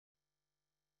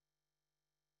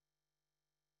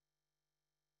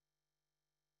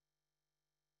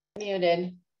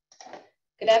Muted.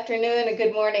 Good afternoon and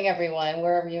good morning, everyone,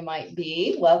 wherever you might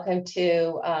be. Welcome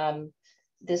to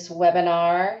this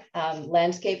webinar,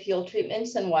 Landscape Fuel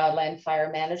Treatments and Wildland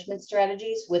Fire Management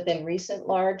Strategies within Recent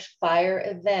Large Fire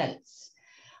Events.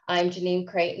 I'm Janine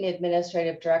Creighton,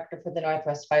 Administrative Director for the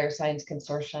Northwest Fire Science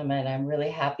Consortium, and I'm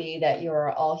really happy that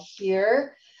you're all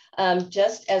here.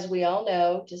 Just as we all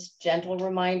know, just gentle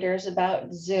reminders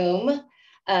about Zoom.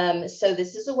 So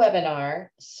this is a webinar,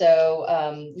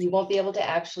 so you won't be able to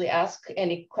actually ask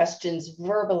any questions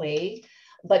verbally,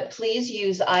 but please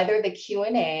use either the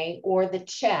Q&A or the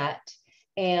chat,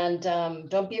 and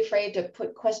don't be afraid to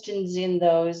put questions in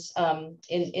those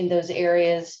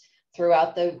areas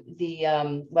throughout the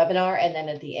webinar, and then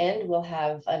at the end we'll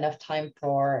have enough time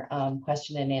for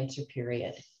question and answer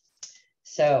period.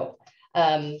 So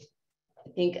I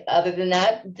think other than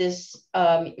that, this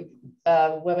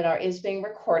webinar is being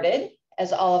recorded,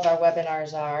 as all of our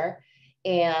webinars are,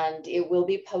 and it will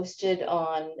be posted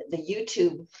on the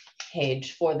YouTube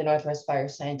page for the Northwest Fire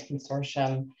Science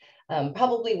Consortium,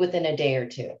 probably within a day or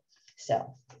two.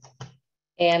 So,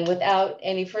 and without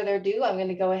any further ado, I'm going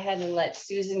to go ahead and let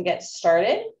Susan get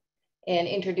started and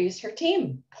introduce her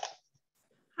team.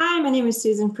 Hi, my name is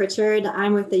Susan Pritchard.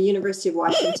 I'm with the University of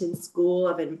Washington School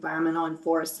of Environmental and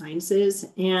Forest Sciences,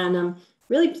 and I'm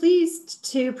really pleased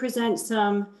to present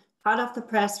some hot off the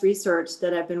press research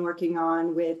that I've been working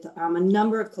on with a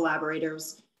number of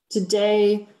collaborators.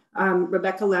 Today,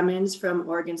 Rebecca Lemons from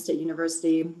Oregon State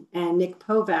University and Nick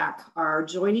Povak are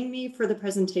joining me for the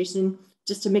presentation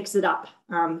just to mix it up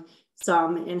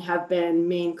some and have been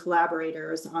main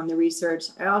collaborators on the research.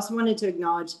 I also wanted to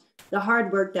acknowledge the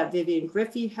hard work that Vivian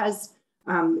Griffey has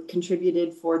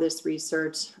contributed for this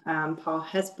research. Paul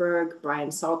Hesberg,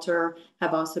 Brian Salter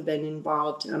have also been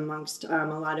involved amongst a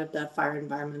lot of the fire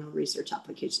environmental research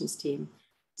applications team.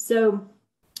 So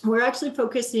we're actually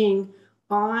focusing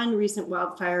on recent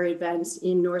wildfire events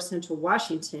in North Central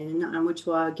Washington, which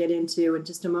we'll get into in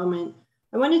just a moment.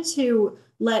 I wanted to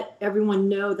let everyone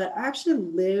know that I actually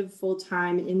live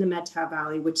full-time in the Methow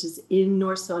Valley, which is in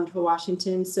North Central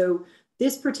Washington. So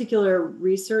this particular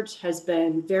research has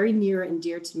been very near and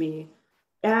dear to me.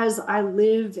 As I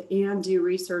live and do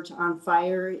research on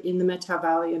fire in the Methow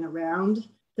Valley and around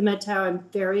the Methow, I'm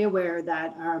very aware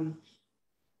that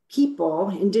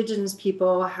indigenous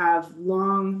people have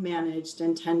long managed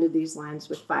and tended these lands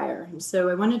with fire. And so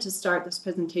I wanted to start this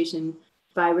presentation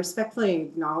by respectfully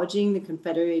acknowledging the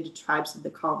Confederated Tribes of the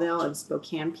Colville and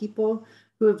Spokane people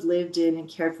who have lived in and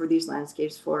cared for these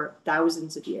landscapes for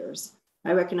thousands of years.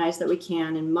 I recognize that we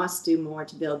can and must do more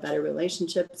to build better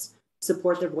relationships,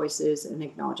 support their voices, and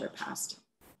acknowledge our past.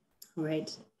 All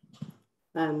right.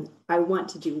 I want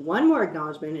to do one more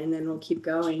acknowledgement and then we'll keep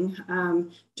going.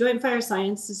 Joint Fire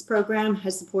Sciences program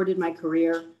has supported my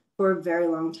career for a very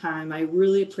long time. I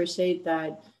really appreciate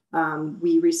that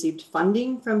we received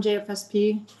funding from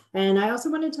JFSP. And I also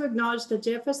wanted to acknowledge that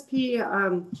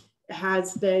JFSP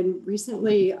has been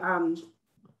recently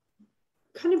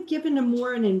kind of given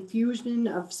an infusion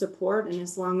of support, and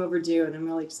it's long overdue. And I'm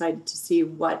really excited to see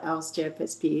what else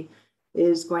JFSP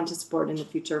is going to support in the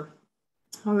future.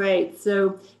 All right,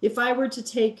 so if I were to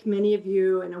take many of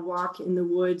you in a walk in the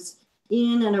woods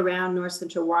in and around North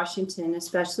Central Washington,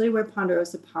 especially where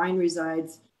ponderosa pine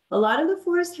resides, a lot of the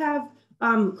forests have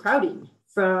crowding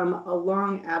from a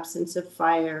long absence of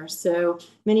fire. So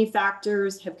many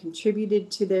factors have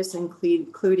contributed to this,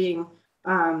 including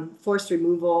forced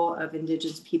removal of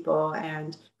indigenous people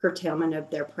and curtailment of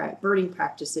their burning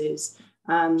practices.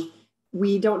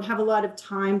 We don't have a lot of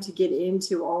time to get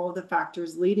into all of the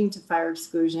factors leading to fire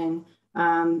exclusion,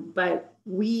 but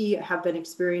we have been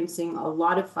experiencing a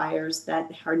lot of fires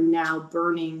that are now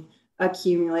burning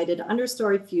accumulated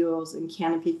understory fuels and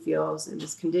canopy fuels in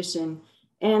this condition,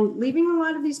 and leaving a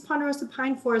lot of these ponderosa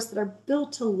pine forests that are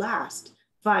built to last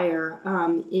fire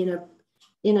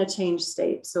in a changed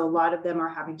state. So a lot of them are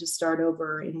having to start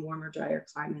over in warmer, drier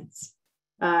climates.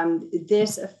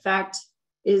 This effect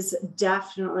is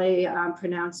definitely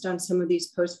pronounced on some of these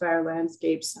post-fire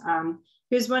landscapes.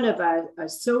 Here's one of a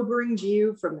sobering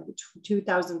view from the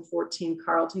 2014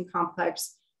 Carlton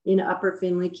Complex in Upper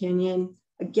Finley Canyon.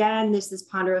 Again, this is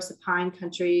ponderosa pine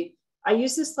country. I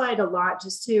use this slide a lot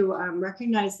just to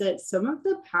recognize that some of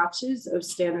the patches of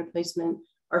standard placement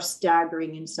are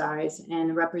staggering in size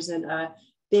and represent a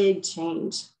big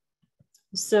change.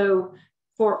 So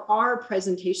for our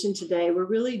presentation today, we're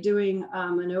really doing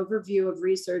an overview of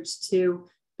research to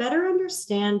better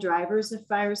understand drivers of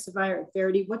fire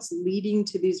severity, what's leading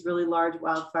to these really large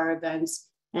wildfire events,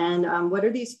 and what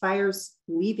are these fires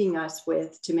leaving us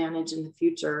with to manage in the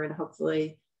future and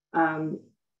hopefully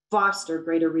foster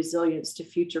greater resilience to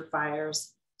future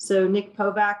fires. So Nick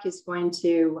Povak is going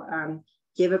to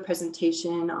give a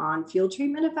presentation on field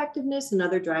treatment effectiveness and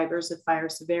other drivers of fire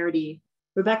severity.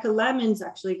 Rebecca Lemons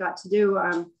actually got to do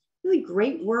really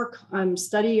great work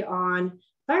study on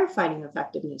firefighting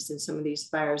effectiveness in some of these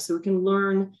fires. So we can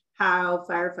learn how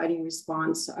firefighting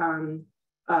response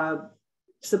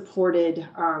supported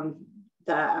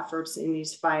the efforts in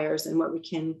these fires and what we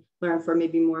can learn for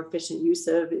maybe more efficient use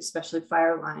of especially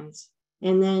fire lines.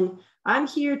 And then I'm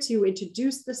here to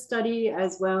introduce the study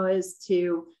as well as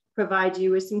to provide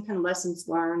you with some kind of lessons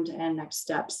learned and next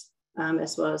steps,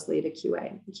 as well as lead a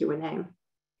Q&A.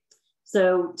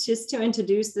 So just to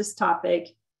introduce this topic,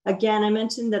 again, I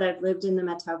mentioned that I've lived in the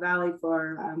Methow Valley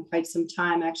for quite some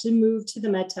time. I actually moved to the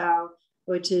Methow,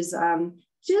 which is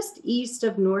just east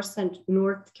of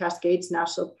North Cascades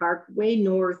National Park, way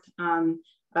north,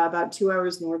 about 2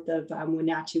 hours north of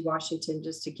Wenatchee, Washington,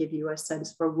 just to give you a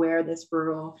sense for where this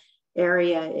rural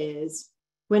area is.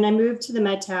 When I moved to the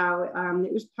Methow,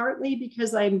 it was partly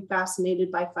because I'm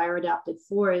fascinated by fire adapted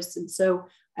forests. And so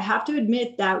I have to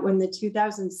admit that when the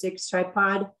 2006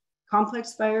 tripod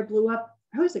complex fire blew up,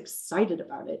 I was excited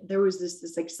about it. There was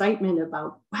this excitement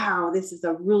about, wow, this is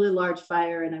a really large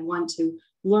fire and I want to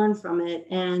learn from it.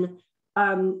 And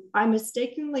I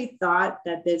mistakenly thought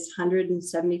that this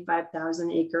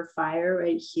 175,000 acre fire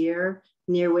right here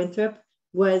near Winthrop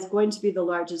was going to be the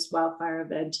largest wildfire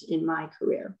event in my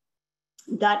career.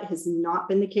 That has not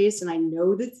been the case. And I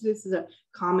know that this is a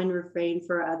common refrain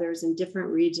for others in different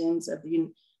regions of the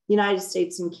United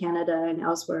States and Canada and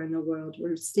elsewhere in the world.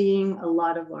 We're seeing a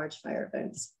lot of large fire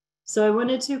events. So I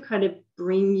wanted to kind of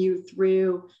bring you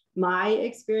through my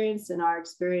experience and our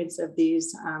experience of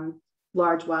these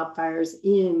large wildfires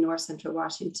in North Central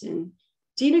Washington.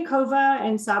 Dina Kova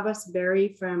and Saba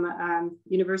Saberi from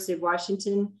University of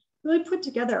Washington really put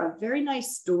together a very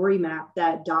nice story map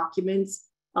that documents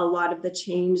a lot of the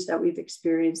change that we've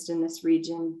experienced in this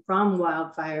region from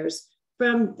wildfires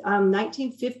from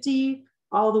 1950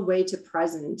 all the way to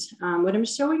present. What I'm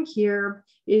showing here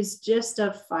is just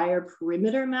a fire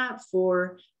perimeter map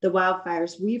for the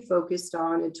wildfires we focused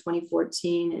on in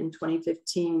 2014 and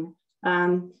 2015.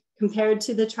 Compared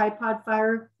to the tripod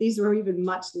fire, these were even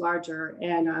much larger.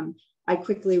 And I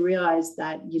quickly realized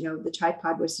that, the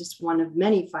tripod was just one of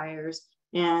many fires,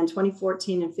 and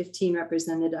 2014 and 15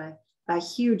 represented a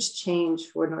huge change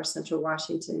for North Central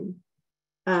Washington.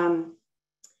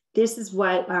 This is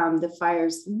what the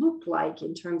fires looked like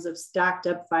in terms of stacked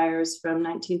up fires from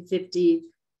 1950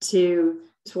 to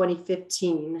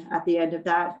 2015 at the end of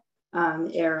that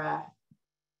era.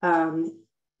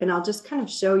 And I'll just kind of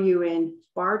show you in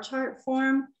bar chart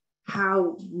form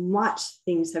how much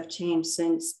things have changed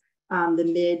since the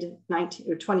mid 19th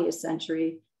or 20th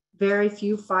century. Very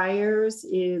few fires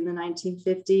in the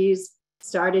 1950s,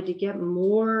 started to get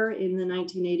more in the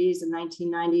 1980s and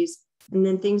 1990s. And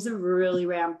then things have really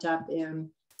ramped up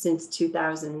since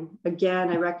 2000. Again,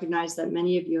 I recognize that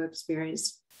many of you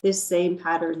experienced this same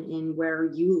pattern in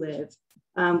where you live.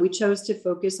 We chose to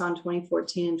focus on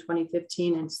 2014 and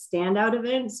 2015 and standout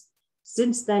events.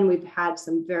 Since then, we've had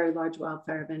some very large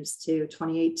wildfire events too,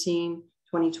 2018,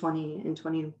 2020, and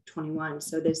 2021.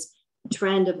 So this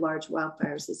trend of large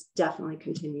wildfires has definitely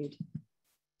continued.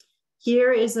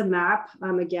 Here is a map,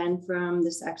 again, from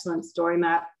this excellent story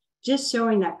map, just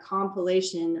showing that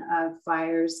compilation of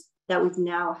fires that we've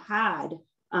now had,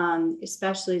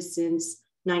 especially since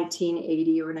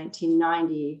 1980 or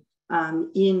 1990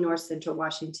 in North Central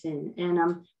Washington. And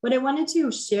what I wanted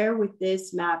to share with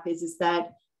this map is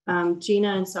that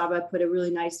Gina and Saba put a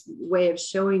really nice way of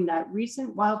showing that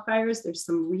recent wildfires, there's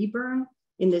some reburn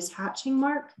in this hatching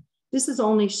mark. This is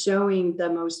only showing the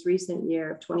most recent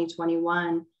year of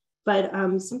 2021. But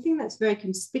something that's very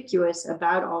conspicuous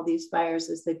about all these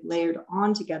fires as they've layered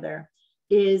on together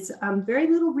is very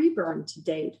little reburn to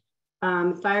date.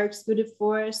 Fire excluded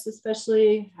forests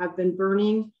especially have been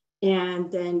burning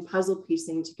and then puzzle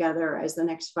piecing together as the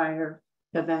next fire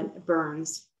event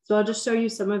burns. So I'll just show you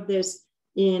some of this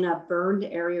in a burned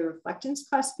area reflectance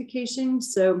classification.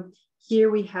 So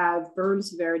here we have burn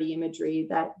severity imagery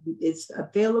that is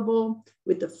available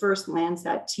with the first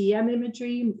Landsat TM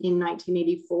imagery in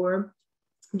 1984.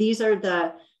 These are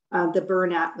the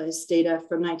burn atlas data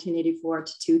from 1984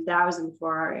 to 2000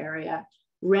 for our area.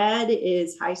 Red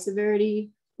is high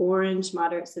severity, orange,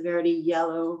 moderate severity,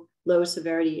 yellow, low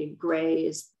severity, and gray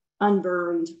is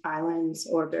unburned islands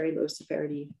or very low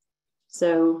severity.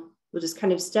 So we'll just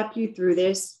kind of step you through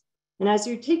this. And as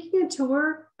you're taking a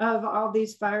tour of all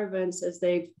these fire events as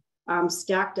they've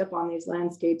stacked up on these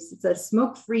landscapes, it's a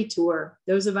smoke-free tour.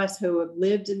 Those of us who have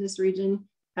lived in this region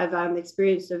have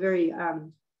experienced a very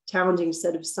challenging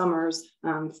set of summers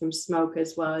from smoke,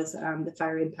 as well as the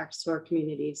fire impacts to our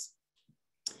communities.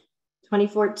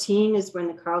 2014 is when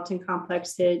the Carlton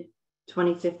complex hit.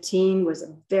 2015 was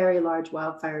a very large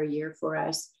wildfire year for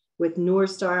us, with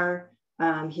North Star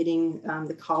hitting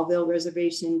the Colville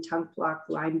Reservation, Tunk Block,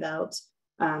 Line Belt.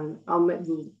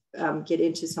 I'll get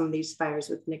into some of these fires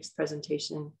with Nick's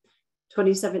presentation.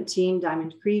 2017,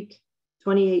 Diamond Creek.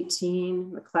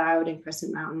 2018, McLeod and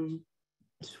Crescent Mountain.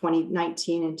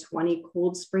 2019 and 20,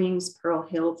 Cold Springs, Pearl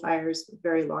Hill fires,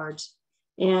 very large.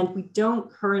 And we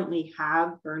don't currently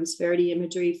have burn severity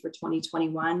imagery for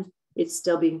 2021. It's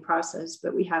still being processed,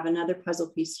 but we have another puzzle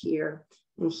piece here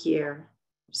and here.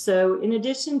 So in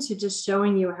addition to just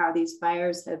showing you how these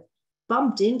fires have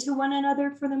bumped into one another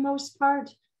for the most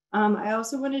part, I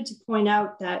also wanted to point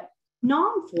out that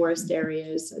non-forest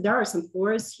areas, there are some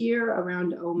forests here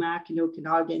around Omak and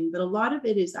Okanagan, but a lot of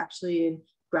it is actually in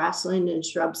grassland and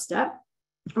shrub steppe.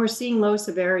 We're seeing lower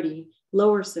severity.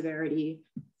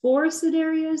 Forested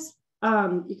areas,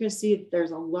 you can see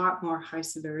there's a lot more high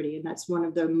severity, and that's one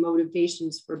of the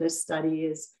motivations for this study,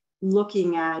 is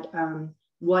looking at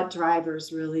what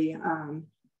drivers really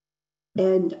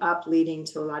end up leading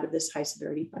to a lot of this high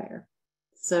severity fire.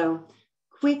 So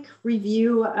quick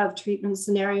review of treatment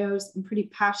scenarios. I'm pretty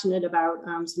passionate about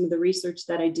some of the research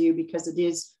that I do because it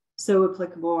is so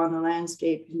applicable on the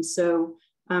landscape. And so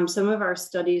some of our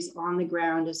studies on the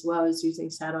ground, as well as using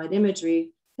satellite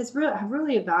imagery, have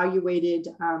really evaluated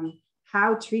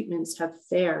how treatments have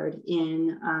fared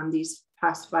in these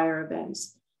past fire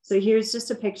events. So here's just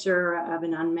a picture of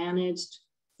an unmanaged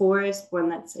forest, one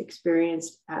that's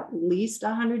experienced at least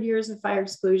 100 years of fire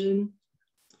exclusion.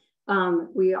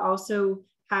 We also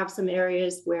have some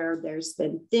areas where there's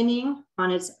been thinning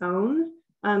on its own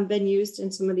been used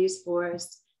in some of these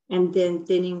forests, and then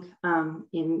thinning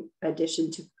in addition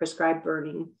to prescribed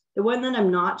burning. The one that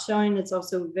I'm not showing that's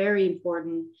also very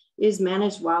important is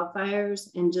managed wildfires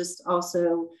and just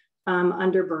also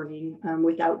underburning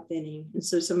without thinning. And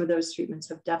so some of those treatments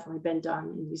have definitely been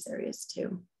done in these areas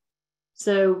too.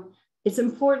 So it's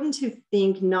important to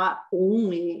think not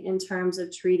only in terms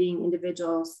of treating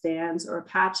individual stands or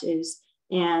patches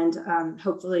and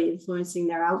hopefully influencing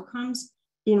their outcomes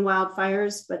in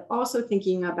wildfires, but also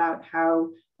thinking about how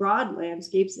broad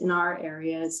landscapes in our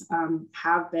areas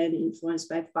have been influenced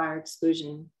by fire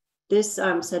exclusion. This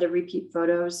set of repeat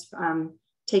photos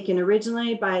taken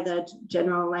originally by the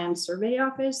General Land Survey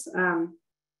Office in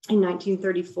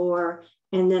 1934,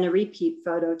 and then a repeat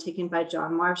photo taken by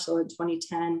John Marshall in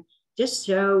 2010, just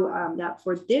show that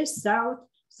for this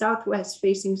southwest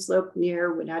facing slope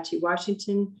near Wenatchee,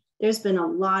 Washington, there's been a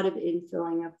lot of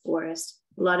infilling of forest.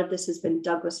 A lot of this has been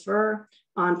Douglas fir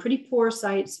on pretty poor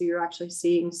sites. So you're actually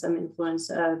seeing some influence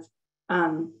of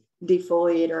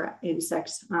defoliator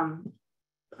insects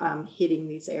hitting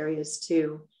these areas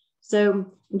too. So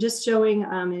I'm just showing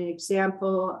an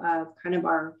example of kind of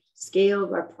our scale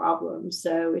of our problem.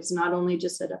 So it's not only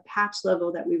just at a patch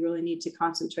level that we really need to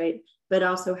concentrate, but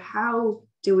also how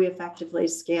do we effectively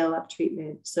scale up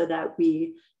treatment so that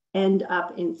we end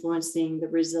up influencing the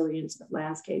resilience of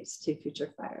landscapes to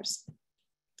future fires.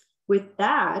 With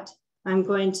that, I'm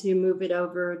going to move it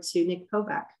over to Nick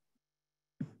Kovac.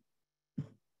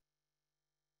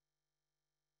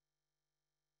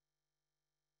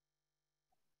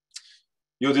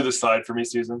 You'll do the slide for me,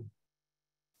 Susan?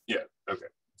 Yeah, okay.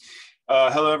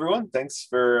 Hello, everyone. Thanks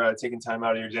for taking time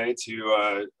out of your day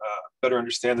to better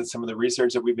understand some of the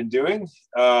research that we've been doing.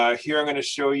 Here, I'm going to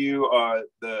show you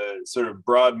the sort of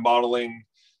broad modeling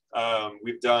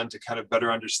we've done to kind of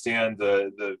better understand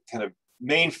the kind of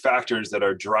main factors that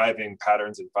are driving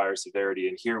patterns in fire severity.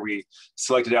 And here we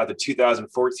selected out the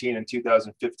 2014 and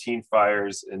 2015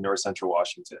 fires in north central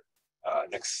Washington.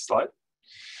 Next slide.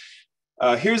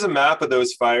 Here's a map of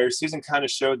those fires. Susan kind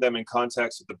of showed them in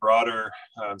context with the broader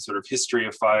sort of history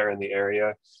of fire in the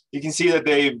area. You can see that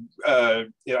they,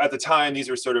 at the time, these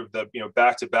were sort of the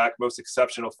back-to-back most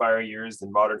exceptional fire years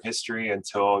in modern history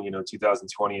until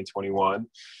 2020 and 21.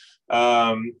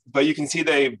 But you can see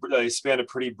they span a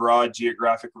pretty broad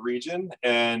geographic region,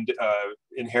 and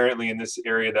inherently in this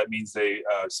area, that means they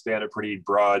span a pretty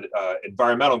broad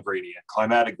environmental gradient,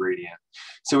 climatic gradient.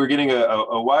 So we're getting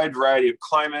a wide variety of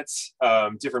climates,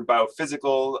 different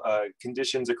biophysical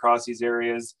conditions across these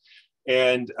areas.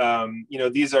 And,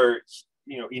 these are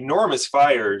enormous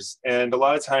fires. And a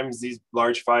lot of times these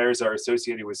large fires are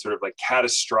associated with sort of like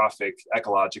catastrophic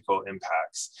ecological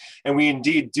impacts. And we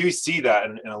indeed do see that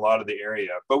in a lot of the area,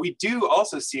 but we do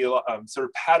also see a lot, sort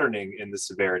of patterning in the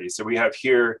severity. So we have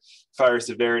here fire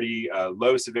severity,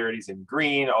 low severities in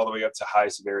green, all the way up to high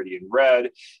severity in red.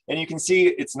 And you can see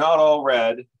it's not all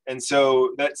red. And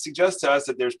so that suggests to us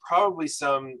that there's probably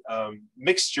some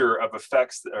mixture of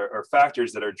effects or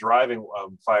factors that are driving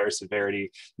fire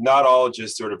severity, not all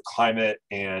just sort of climate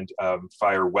and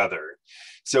fire weather.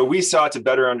 So we sought to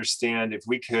better understand if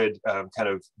we could kind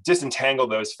of disentangle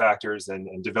those factors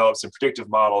and develop some predictive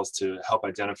models to help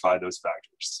identify those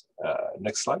factors.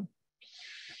 Next slide.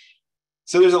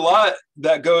 So there's a lot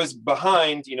that goes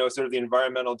behind, sort of the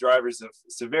environmental drivers of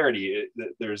severity.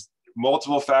 There's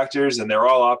multiple factors and they're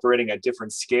all operating at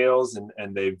different scales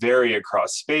and they vary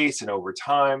across space and over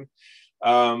time.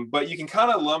 But you can kind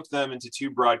of lump them into two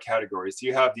broad categories. So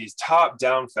you have these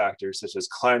top-down factors such as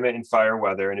climate and fire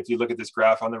weather. And if you look at this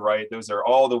graph on the right, those are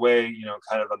all the way,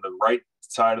 kind of on the right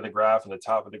side of the graph and the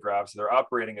top of the graph. So they're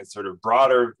operating at sort of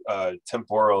broader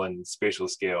temporal and spatial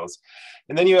scales.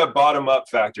 And then you have bottom-up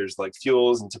factors like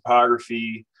fuels and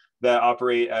topography that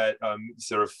operate at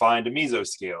sort of fine to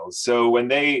mesoscales. So when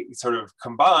they sort of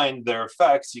combine their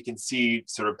effects, you can see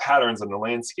sort of patterns on the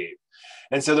landscape.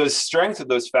 And so those strengths of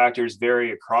those factors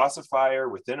vary across a fire,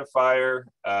 within a fire,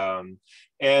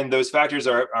 and those factors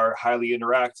are highly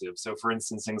interactive. So for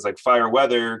instance, things like fire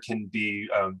weather can be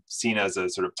seen as a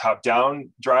sort of top-down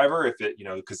driver if it,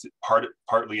 because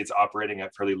partly it's operating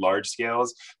at fairly large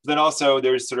scales. But then also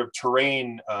there's sort of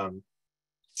terrain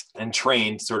and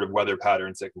trained sort of weather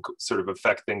patterns that can sort of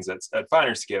affect things at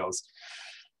finer scales.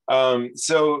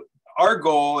 So our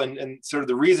goal and sort of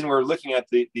the reason we're looking at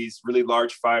these really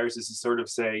large fires is to sort of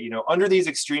say, under these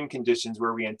extreme conditions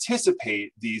where we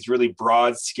anticipate these really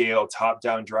broad scale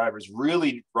top-down drivers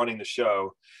really running the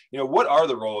show, what are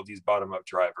the role of these bottom-up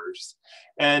drivers?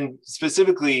 And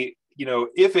specifically,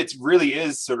 if it really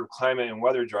is sort of climate and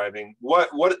weather driving, what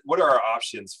are our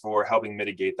options for helping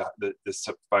mitigate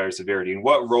the fire severity, and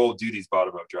what role do these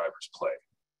bottom-up drivers play?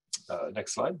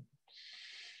 Next slide.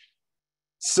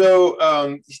 So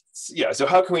so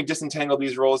how can we disentangle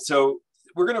these roles? So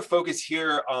we're going to focus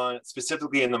here on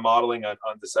specifically in the modeling on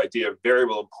this idea of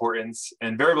variable importance.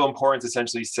 And variable importance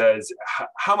essentially says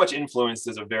how much influence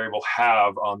does a variable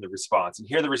have on the response? And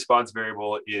here the response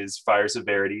variable is fire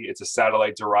severity. It's a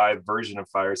satellite derived version of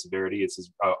fire severity. It's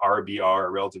RBR,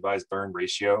 a relativized burn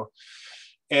ratio.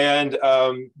 And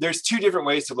there's two different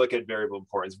ways to look at variable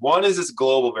importance. One is this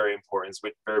global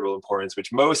variable importance,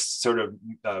 which most sort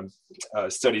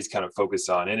of studies kind of focus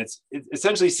on. And it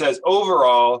essentially says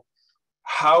overall,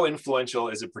 how influential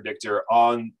is a predictor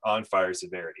on fire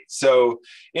severity? So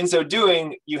in so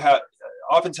doing, you have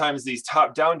oftentimes these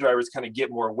top-down drivers kind of get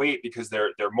more weight because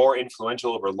they're more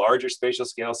influential over larger spatial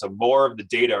scales. So more of the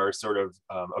data are sort of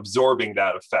absorbing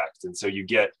that effect. And so you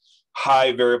get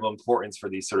high variable importance for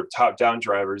these sort of top-down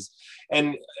drivers.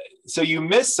 And so you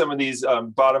miss some of these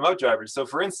bottom-up drivers. So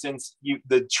for instance,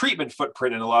 the treatment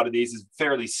footprint in a lot of these is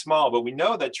fairly small, but we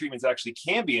know that treatments actually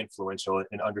can be influential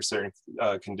under certain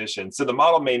conditions. So the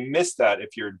model may miss that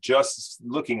if you're just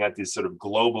looking at this sort of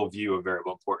global view of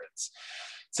variable importance.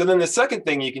 So then the second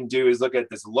thing you can do is look at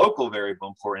this local variable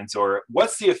importance, or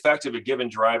what's the effect of a given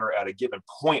driver at a given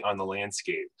point on the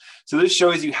landscape. So this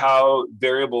shows you how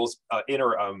variables,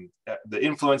 the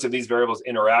influence of these variables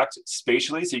interact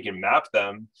spatially, so you can map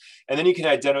them. And then you can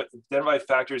identify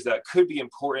factors that could be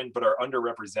important but are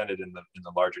underrepresented in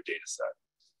the larger data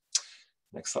set.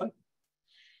 Next slide.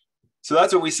 So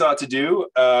that's what we sought to do.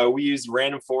 We used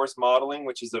random forest modeling,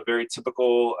 which is a very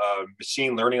typical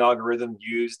machine learning algorithm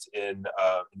used in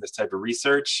this type of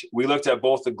research. We looked at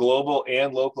both the global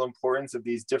and local importance of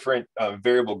these different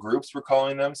variable groups, we're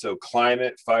calling them. So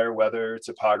climate, fire weather,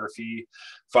 topography,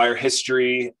 fire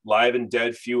history, live and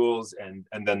dead fuels, and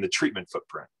then the treatment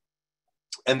footprint.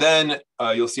 And then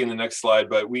you'll see in the next slide,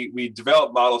 but we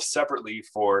developed models separately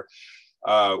for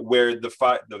where the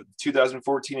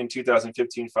 2014 and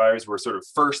 2015 fires were sort of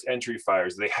first entry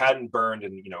fires. They hadn't burned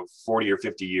in 40 or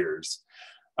 50 years.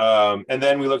 And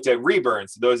then we looked at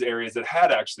reburns, those areas that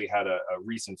had actually had a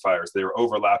recent fire. So they were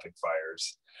overlapping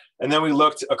fires. And then we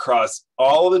looked across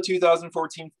all of the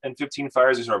 2014 and 15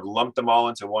 fires. We sort of lumped them all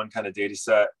into one kind of data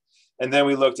set. And then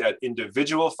we looked at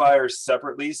individual fires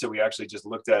separately. So we actually just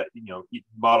looked at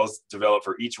models developed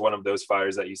for each one of those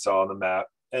fires that you saw on the map.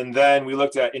 And then we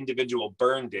looked at individual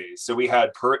burn days. So we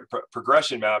had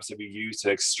progression maps that we used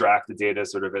to extract the data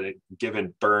sort of at a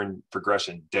given burn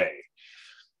progression day.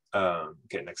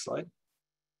 Okay, next slide.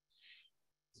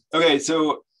 Okay,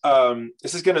 so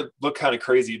this is going to look kind of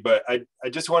crazy, but I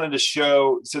just wanted to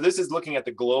show, so this is looking at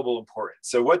the global importance.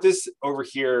 So what this over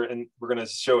here, and we're going to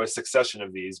show a succession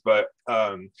of these, but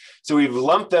so we've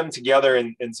lumped them together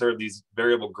in sort of these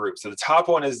variable groups. So the top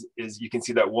one is you can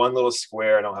see that one little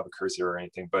square. I don't have a cursor or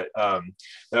anything, but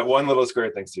that one little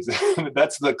square, thanks Susan,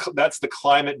 that's the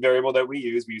climate variable that we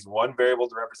use. We use one variable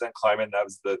to represent climate, and that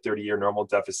was the 30-year normal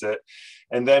deficit.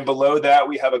 And then below that,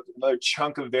 we have another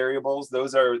chunk of variables.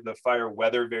 Those are the fire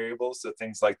weather variables. So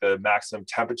things like the maximum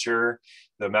temperature,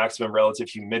 the maximum relative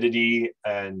humidity,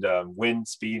 and wind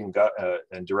speed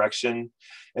and direction.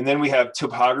 And then we have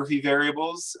topography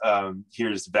variables.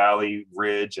 Here's valley,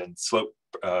 ridge, and slope,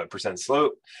 percent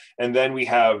slope. And then we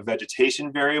have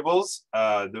vegetation variables.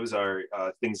 Those are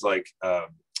things like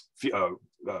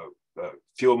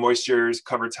fuel moistures,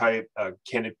 cover type,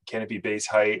 canopy base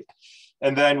height.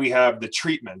 And then we have the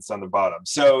treatments on the bottom.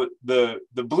 So the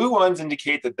blue ones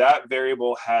indicate that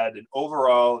variable had an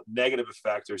overall negative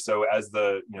effect, or so as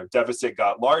the deficit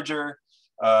got larger,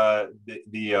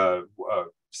 the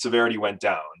severity went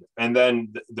down. And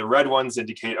then the red ones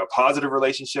indicate a positive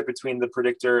relationship between the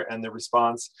predictor and the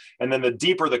response. And then the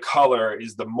deeper the color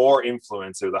is the more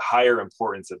influence or the higher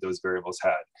importance that those variables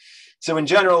had. So in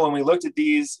general, when we looked at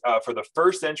these for the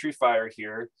first entry fire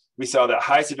here, we saw that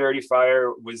high severity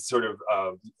fire was sort of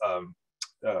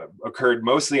occurred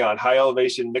mostly on high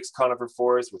elevation mixed conifer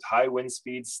forests with high wind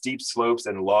speeds, steep slopes,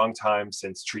 and long time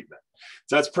since treatment.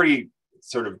 So that's pretty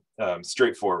sort of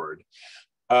straightforward.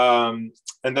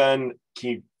 And then can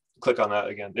you click on that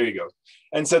again? There you go.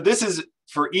 And so this is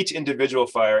for each individual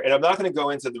fire. And I'm not going to go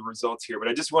into the results here, but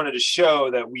I just wanted to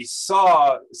show that we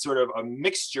saw sort of a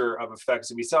mixture of effects.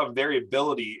 And we saw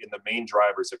variability in the main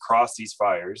drivers across these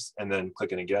fires. And then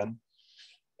clicking again.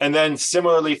 And then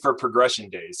similarly for progression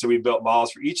days. So we built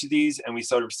models for each of these, and we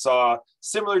sort of saw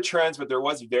similar trends, but there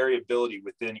was variability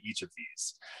within each of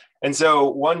these. And so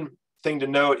one thing to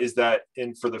note is that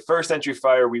for the first entry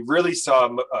fire, we really saw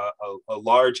a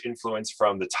large influence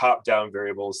from the top-down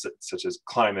variables such as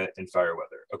climate and fire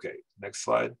weather. Okay, next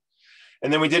slide.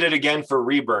 And then we did it again for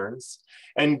reburns.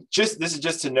 And this is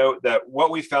just to note that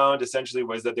what we found essentially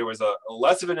was that there was a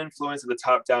less of an influence of the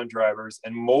top-down drivers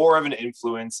and more of an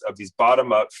influence of these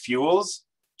bottom-up fuels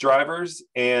drivers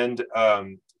and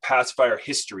past fire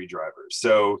history drivers.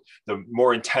 So the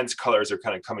more intense colors are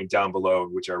kind of coming down below,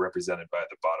 which are represented by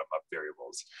the bottom up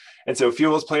variables. And so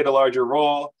fuels played a larger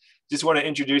role. Just want to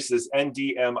introduce this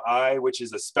NDMI, which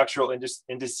is a spectral indice.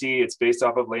 It's based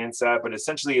off of Landsat, but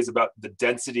essentially is about the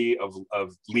density of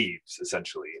leaves,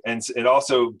 essentially. And it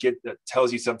also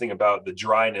tells you something about the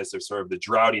dryness or sort of the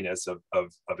droughtiness of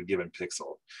a given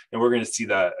pixel. And we're going to see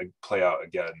that play out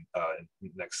again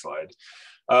next slide.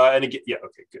 And again, yeah,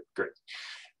 okay, good, great.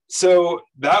 So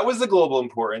that was the global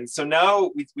importance. So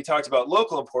now we talked about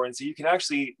local importance. So you can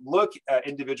actually look at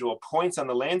individual points on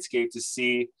the landscape to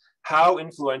see how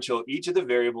influential each of the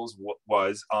variables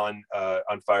was on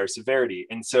fire severity.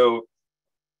 And so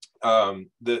on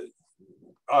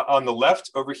the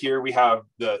left over here, we have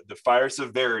the fire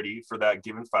severity for that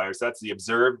given fire. So that's the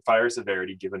observed fire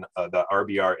severity given the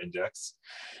RBR index.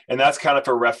 And that's kind of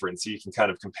for reference. So you can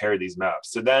kind of compare these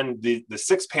maps. So then the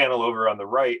sixth panel over on the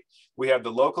right, we have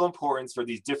the local importance for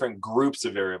these different groups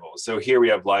of variables. So here we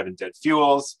have live and dead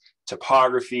fuels,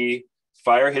 topography,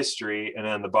 fire history, and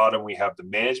then on the bottom we have the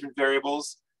management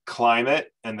variables,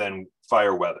 climate, and then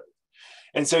fire weather.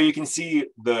 And so you can see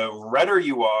the redder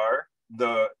you are,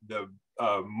 the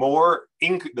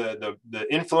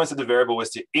influence of the variable was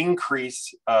to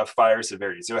increase fire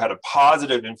severity. So it had a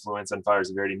positive influence on fire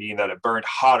severity, meaning that it burned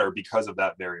hotter because of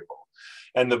that variable.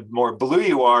 And the more blue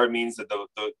you are, it means that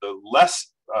the less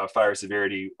fire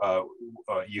severity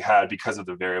you had because of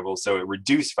the variable. So it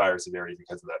reduced fire severity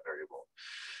because of that variable.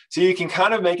 So you can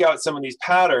kind of make out some of these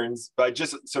patterns by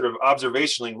just sort of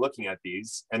observationally looking at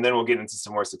these, and then we'll get into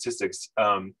some more statistics.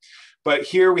 But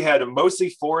here we had a mostly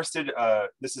forested,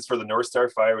 this is for the North Star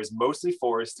fire, it was mostly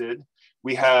forested.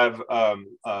 We have,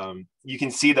 you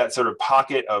can see that sort of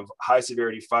pocket of high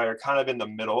severity fire kind of in the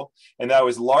middle, and that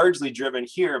was largely driven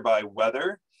here by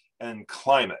weather and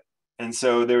climate. And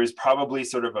so there was probably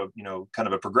sort of a, kind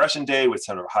of a progression day with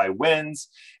sort of high winds,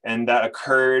 and that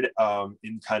occurred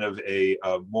in kind of a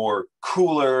more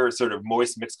cooler sort of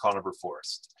moist mixed conifer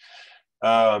forest.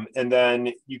 And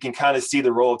then you can kind of see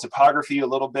the role of topography a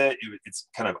little bit. It's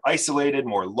kind of isolated,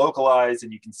 more localized,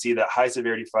 and you can see that high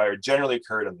severity fire generally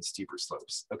occurred on the steeper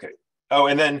slopes. Okay. Oh,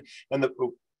 and then,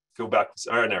 go go back.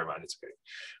 Oh, never mind. It's okay.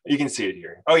 You can see it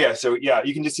here. Oh yeah. So yeah,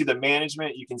 you can just see the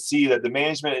management. You can see that the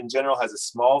management in general has a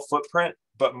small footprint,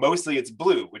 but mostly it's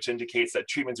blue, which indicates that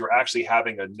treatments were actually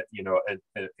having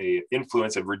a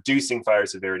influence of reducing fire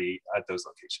severity at those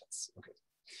locations. Okay.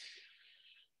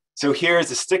 So here's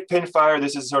the stick pin fire.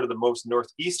 This is sort of the most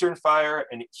northeastern fire.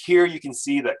 And here you can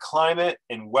see that climate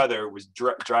and weather was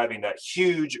driving that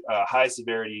huge high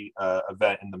severity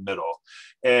event in the middle.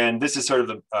 And this is sort of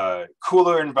the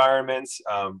cooler environments,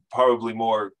 probably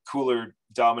more cooler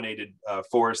dominated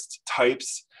forest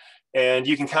types. And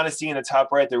you can kind of see in the top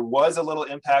right, there was a little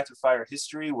impact of fire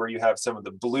history where you have some of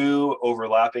the blue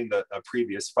overlapping the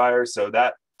previous fire. So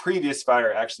that previous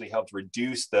fire actually helped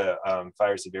reduce the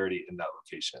fire severity in that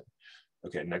location.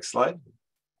 Okay, next slide.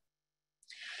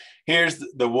 Here's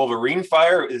the Wolverine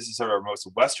fire. This is sort of our most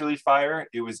westerly fire.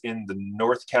 It was in the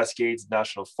North Cascades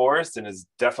National Forest and is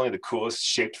definitely the coolest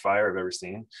shaped fire I've ever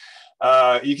seen.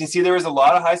 You can see there was a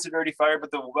lot of high severity fire,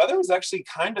 but the weather was actually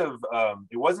kind of,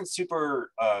 it wasn't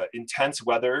super intense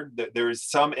weather. There was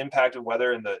some impact of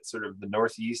weather in the sort of the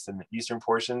northeast and the eastern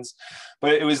portions,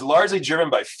 but it was largely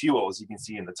driven by fuel, as you can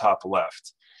see in the top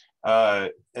left.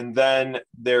 And then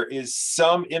there is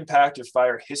some impact of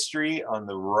fire history on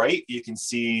the right. You can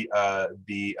see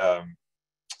the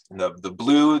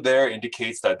blue there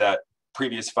indicates that that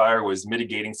previous fire was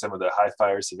mitigating some of the high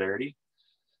fire severity.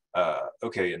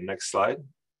 Okay, and next slide.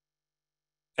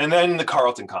 And then the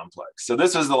Carlton complex. So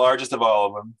this was the largest of all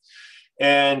of them.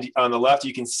 And on the left,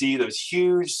 you can see those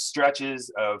huge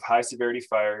stretches of high severity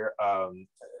fire.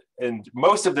 And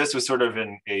most of this was sort of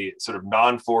in a sort of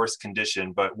non-forest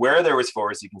condition, but where there was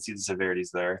forest, you can see the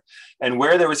severities there. And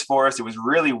where there was forest, it was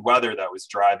really weather that was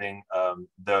driving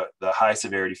the high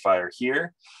severity fire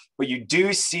here. But you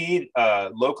do see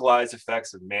localized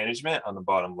effects of management on the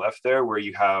bottom left there, where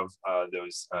you have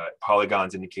those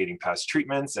polygons indicating past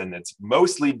treatments, and it's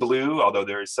mostly blue, although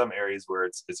there are some areas where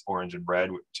it's orange and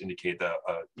red, which indicate that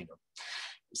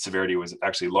severity was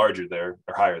actually larger there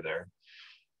or higher there.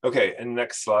 Okay, and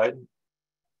next slide.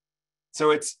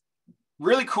 So it's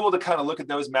really cool to kind of look at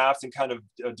those maps and kind of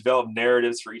develop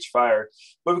narratives for each fire,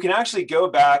 but we can actually go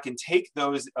back and take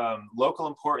those local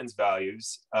importance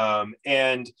values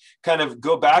and kind of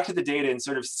go back to the data and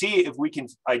sort of see if we can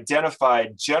identify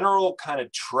general kind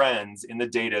of trends in the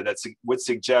data that would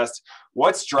suggest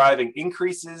what's driving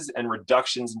increases and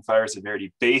reductions in fire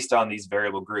severity based on these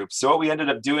variable groups. So what we ended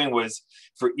up doing was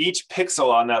for each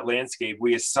pixel on that landscape,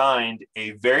 we assigned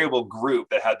a variable group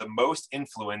that had the most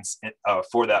influence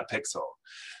for that pixel.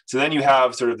 So then you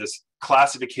have sort of this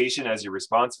classification as your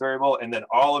response variable, and then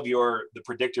all of the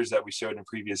predictors that we showed in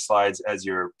previous slides as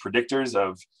your predictors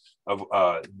of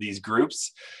these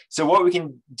groups. So what we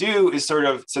can do is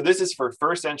so this is for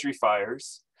first entry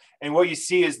fires. And what you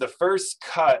see is the first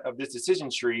cut of this decision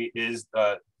tree is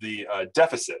the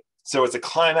deficit. So it's a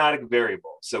climatic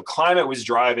variable. So climate was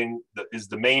is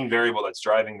the main variable that's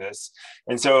driving this.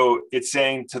 And so it's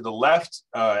saying to the left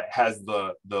has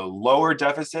the lower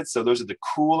deficit. So those are the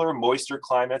cooler, moister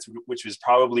climates, which is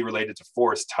probably related to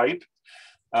forest type.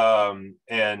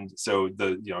 And so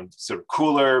the sort of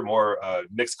cooler, more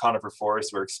mixed conifer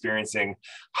forests were experiencing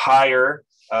higher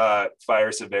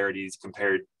fire severities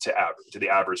compared to the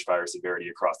average fire severity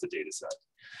across the data set.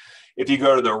 If you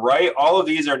go to the right, all of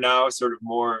these are now sort of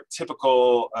more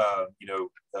typical,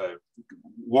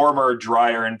 warmer,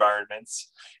 drier environments.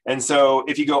 And so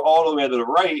if you go all the way to the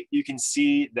right, you can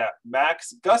see that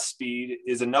max gust speed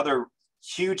is another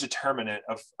huge determinant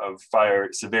of fire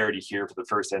severity here for the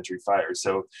first entry fire.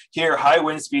 So here, high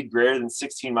wind speed greater than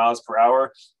 16 miles per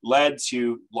hour led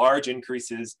to large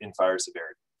increases in fire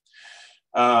severity.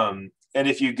 And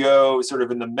if you go sort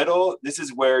of in the middle, this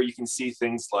is where you can see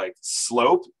things like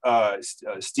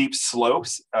steep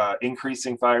slopes,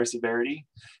 increasing fire severity.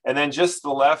 And then just to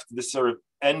the left, this sort of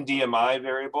NDMI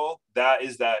variable, that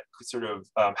is that sort of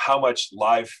how much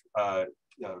live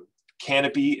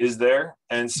canopy is there.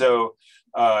 And so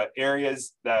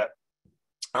areas that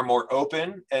are more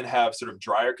open and have sort of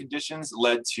drier conditions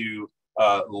led to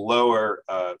lower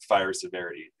fire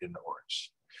severity in the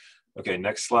orange. Okay,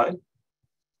 next slide.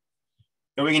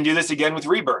 And we can do this again with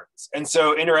reburns. And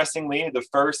so interestingly, the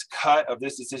first cut of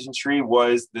this decision tree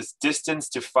was this distance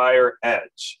to fire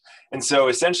edge. And so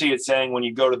essentially it's saying when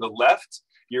you go to the left,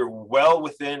 you're well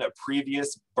within a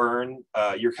previous burn.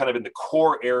 You're kind of in the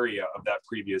core area of that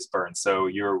previous burn. So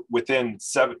you're within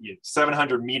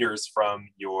 700 meters from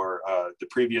the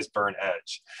previous burn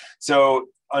edge. So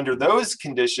under those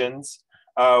conditions,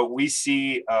 we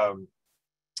see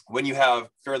when you have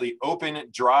fairly open,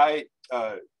 dry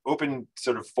open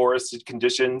sort of forested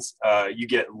conditions, you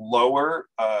get lower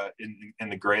in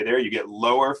the gray there, you get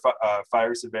lower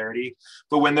fire severity.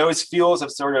 But when those fuels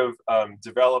have sort of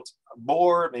developed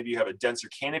more, maybe you have a denser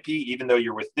canopy, even though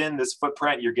you're within this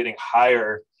footprint, you're getting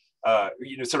higher,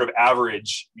 sort of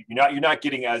average. You're not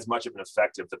getting as much of an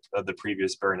effect of the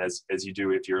previous burn as you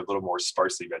do if you're a little more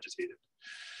sparsely vegetated.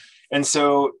 And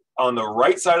so on the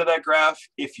right side of that graph,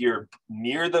 if you're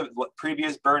near the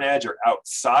previous burn edge or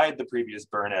outside the previous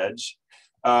burn edge,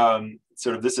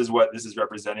 sort of this is what this is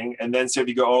representing. And then so if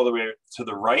you go all the way to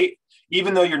the right,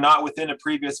 even though you're not within a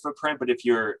previous footprint, but if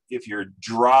you're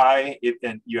dry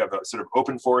and you have a sort of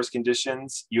open forest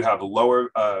conditions, you have lower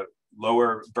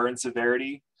burn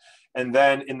severity. And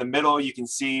then in the middle, you can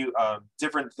see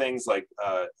different things like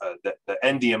the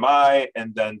NDMI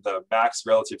and then the max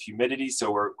relative humidity. So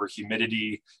where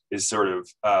humidity is sort of,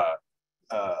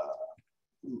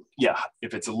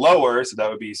 if it's lower, so that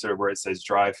would be sort of where it says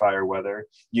dry fire weather,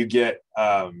 you get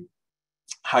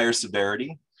higher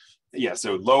severity. Yeah,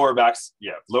 so lower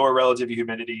relative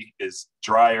humidity is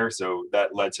drier, so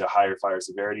that led to higher fire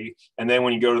severity. And then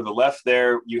when you go to the left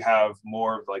there, you have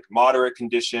more of like moderate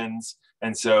conditions.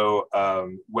 And so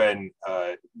when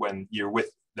you're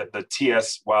with the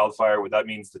TS wildfire, what that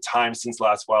means, the time since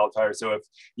last wildfire. So if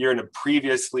you're in a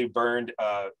previously burned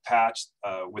patch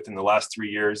within the last 3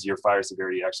 years, your fire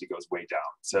severity actually goes way down.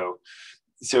 So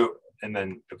and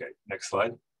then, okay, next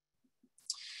slide.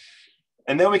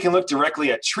 And then we can look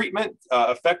directly at treatment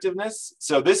effectiveness.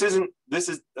 So this is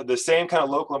the same kind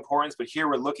of local importance, but here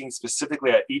we're looking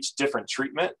specifically at each different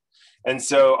treatment. And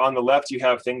so on the left, you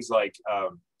have things like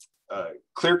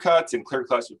clear cuts and clear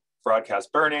cuts with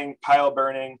broadcast burning, pile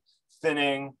burning,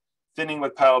 thinning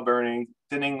with pile burning,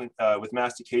 thinning with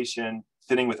mastication,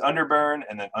 thinning with underburn,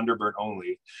 and then underburn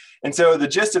only. And so the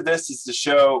gist of this is to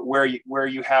show where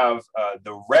you have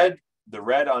the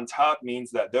red on top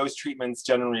means that those treatments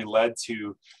generally led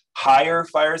to higher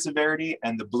fire severity,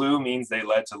 and the blue means they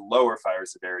led to lower fire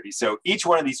severity. So each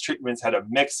one of these treatments had a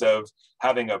mix of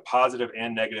having a positive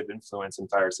and negative influence in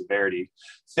fire severity.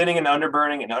 Thinning and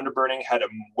underburning had a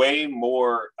way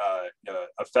more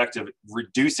effective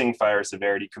reducing fire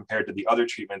severity compared to the other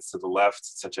treatments to the left,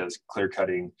 such as clear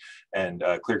cutting and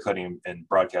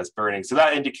broadcast burning. So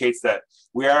that indicates that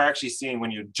we are actually seeing,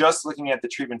 when you're just looking at the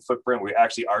treatment footprint, we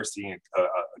actually are seeing a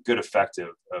good effect of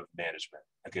management.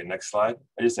 Okay, next slide.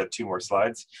 I just have 2 more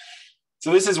slides.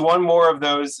 So this is one more of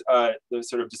those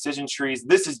sort of decision trees.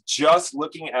 This is just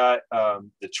looking at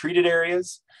the treated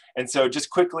areas. And so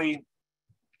just quickly,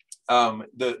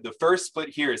 the first split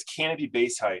here is canopy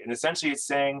base height. And essentially it's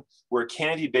saying where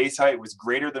canopy base height was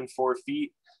greater than 4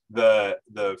 feet, the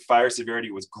fire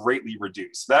severity was greatly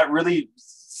reduced. That really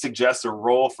suggests a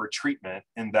role for treatment,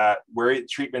 in that where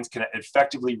treatments can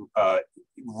effectively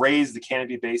raise the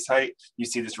canopy base height, you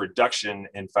see this reduction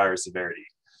in fire severity.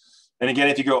 And again,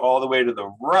 if you go all the way to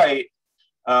the right,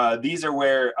 these are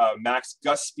where max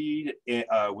gust speed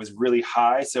was really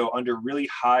high. So under really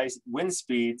high wind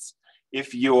speeds,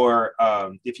 if you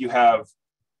have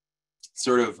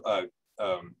sort of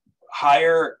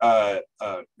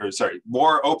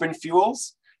more open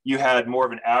fuels, you had more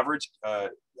of an average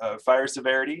fire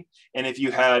severity. And if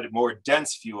you had more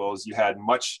dense fuels, you had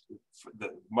much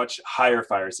higher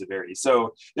fire severity.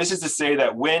 So this is to say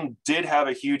that wind did have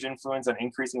a huge influence on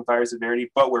increasing fire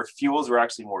severity, but where fuels were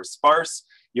actually more sparse,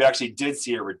 you actually did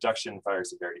see a reduction in fire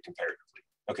severity comparatively.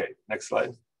 Okay, next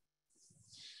slide.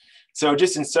 So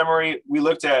just in summary, we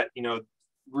looked at,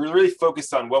 we're really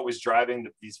focused on what was driving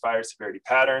these fire severity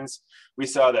patterns. We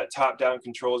saw that top-down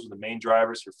controls were the main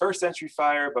drivers for first entry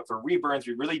fire, but for reburns,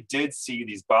 we really did see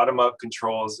these bottom-up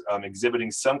controls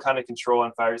exhibiting some kind of control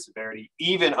on fire severity,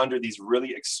 even under these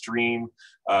really extreme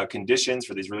conditions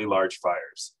for these really large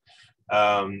fires.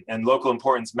 And local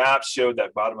importance maps showed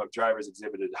that bottom-up drivers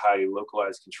exhibited highly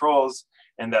localized controls,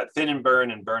 and that thin and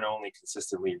burn only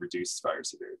consistently reduced fire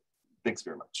severity. Thanks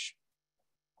very much.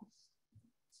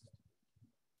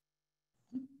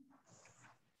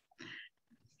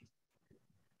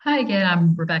 Hi again,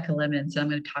 I'm Rebecca Lemons. I'm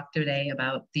going to talk today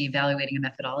about the evaluating a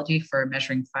methodology for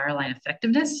measuring fire line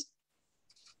effectiveness.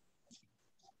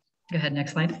 Go ahead,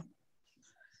 next slide.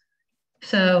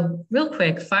 So real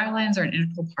quick, fire lines are an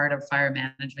integral part of fire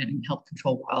management and help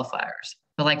control wildfires.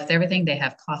 But like with everything, they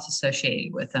have costs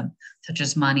associated with them, such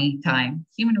as money, time,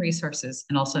 human resources,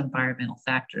 and also environmental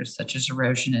factors such as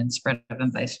erosion and spread of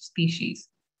invasive species.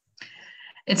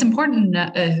 It's important.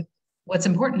 What's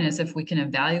important is if we can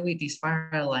evaluate these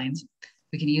fire lines,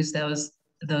 we can use those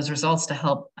results to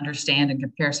help understand and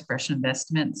compare suppression of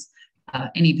estimates,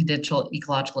 any potential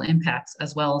ecological impacts,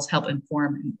 as well as help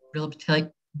inform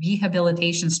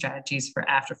rehabilitation strategies for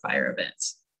after fire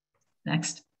events.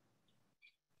 Next.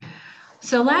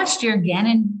 So last year,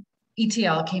 Gannon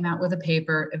ETL came out with a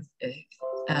paper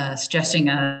suggesting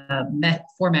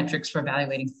 4 metrics for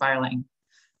evaluating fire line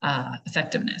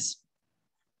effectiveness.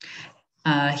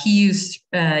 He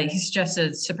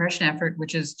suggested suppression effort,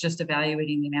 which is just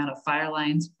evaluating the amount of fire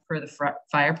lines per the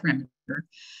fire perimeter,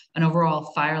 and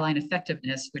overall fire line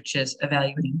effectiveness, which is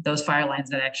evaluating those fire lines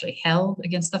that actually held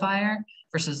against the fire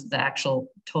versus the actual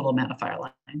total amount of fire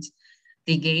lines.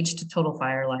 The gauge to total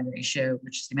fire line ratio,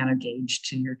 which is the amount of gauge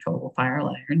to your total fire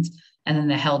lines, and then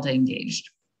the held to engaged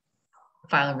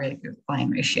fire line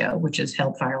ratio, which is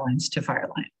held fire lines to fire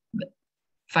line.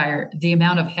 The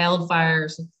amount of held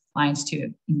fires lines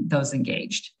to those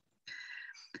engaged.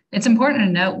 It's important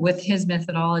to note with his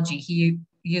methodology, he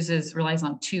relies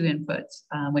on 2 inputs,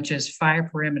 which is fire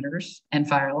perimeters and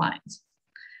fire lines.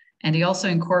 And he also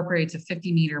incorporates a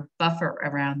 50-meter buffer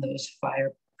around those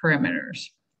fire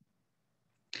perimeters.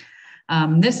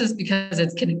 This is because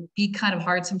it can be kind of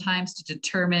hard sometimes to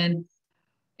determine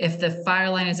if the fire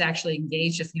line is actually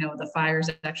engaged, if the fire is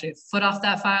actually a foot off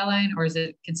that fire line, or is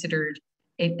it considered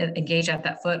engaged at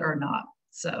that foot or not.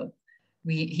 So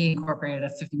he incorporated a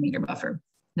 50-meter buffer.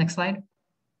 Next slide.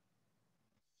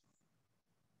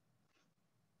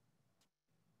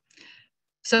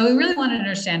 So we really wanted to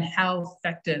understand how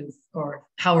effective or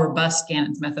how robust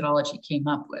Gannon's methodology came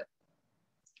up with.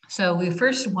 So we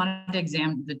first wanted to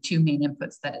examine the 2 main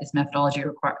inputs that his methodology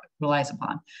relies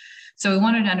upon. So we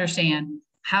wanted to understand,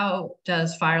 how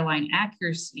does fire line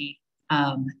accuracy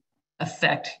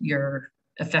affect fire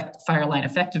line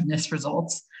effectiveness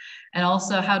results? And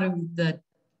also, how do the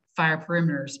fire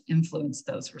perimeters influence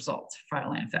those results, fire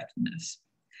line effectiveness?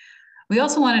 We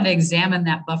also wanted to examine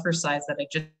that buffer size that I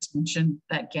just mentioned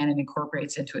that Gannon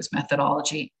incorporates into his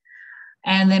methodology.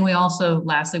 And then we also,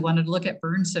 lastly, wanted to look at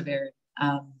burn severity.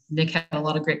 Nick had a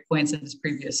lot of great points in his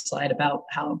previous slide about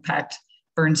how impact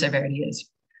burn severity is.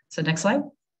 So next slide.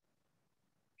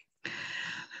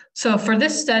 So for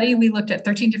this study, we looked at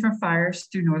 13 different fires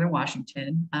through Northern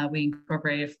Washington. We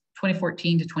incorporated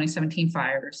 2014 to 2017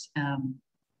 fires, and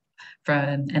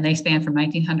they span from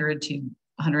 1,900 to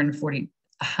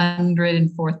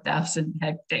 104,000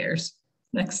 hectares.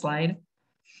 Next slide.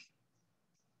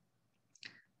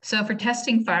 So for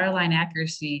testing fire line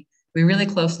accuracy, we really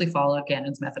closely followed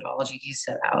Gannon's methodology he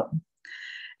set out.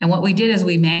 And what we did is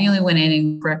we manually went in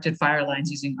and corrected fire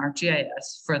lines using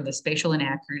ArcGIS for the spatial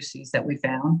inaccuracies that we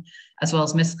found, as well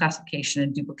as misclassification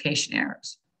and duplication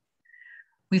errors.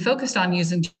 We focused on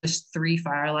using just 3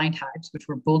 fire line types, which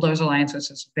were bulldozer lines, which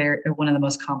is one of the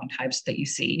most common types that you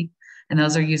see. And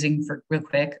those are using, for real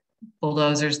quick,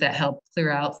 bulldozers that help clear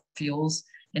out fuels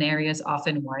in areas,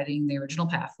 often widening the original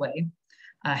pathway.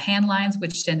 Hand lines,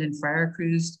 which send in fire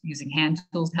crews using hand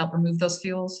tools to help remove those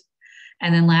fuels.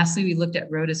 And then lastly, we looked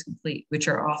at road as complete, which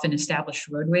are often established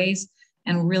roadways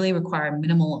and really require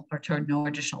minimal or no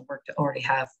additional work to already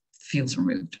have fuels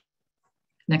removed.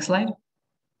 Next slide.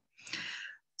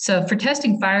 So for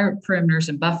testing fire perimeters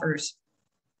and buffers,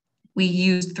 we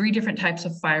used 3 different types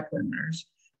of fire perimeters.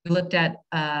 We looked at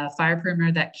fire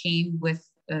perimeter that came with,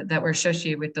 that were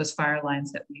associated with those fire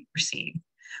lines that we received.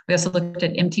 We also looked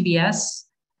at MTBS,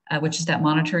 which is that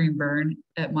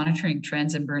monitoring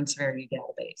trends and burn severity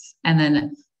database. And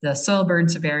then the soil burn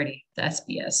severity, the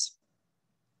SBS.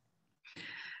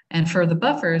 And for the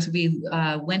buffers, we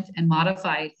went and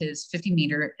modified his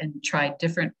 50-meter and tried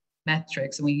different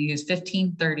metrics. And we used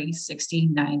 15, 30, 60,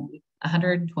 90,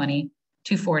 120,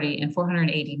 240, and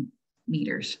 480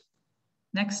 meters.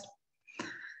 Next.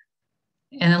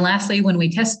 And then lastly, when we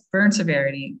test burn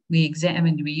severity, we used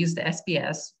the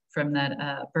SBS from that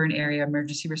burn area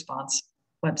emergency response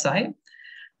website.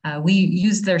 We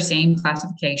used their same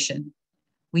classification.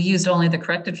 We used only the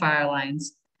corrected fire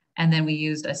lines, and then we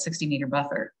used a 60-meter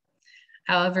buffer.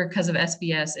 However, because of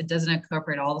SBS, it doesn't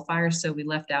incorporate all the fires, so we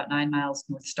left out 9 miles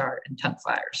North Star and Tunk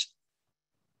fires.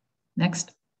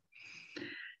 Next.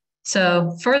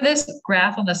 So for this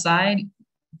graph on the side,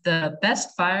 the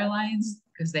best fire lines,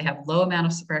 because they have low amount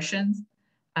of suppression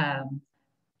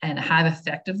and high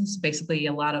effectiveness, basically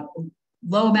a lot of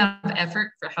low amount of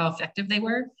effort for how effective they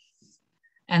were.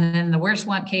 And then the worst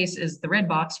one case is the red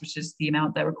box, which is the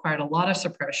amount that required a lot of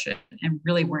suppression and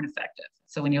really weren't effective.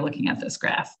 So when you're looking at this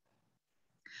graph.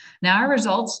 Now our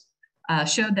results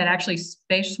showed that actually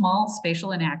small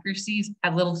spatial inaccuracies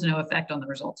had little to no effect on the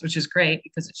results, which is great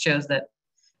because it shows that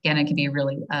Gannon can be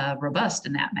really robust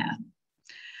in that math.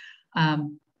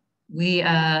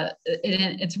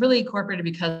 It's really incorporated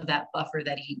because of that buffer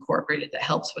that he incorporated that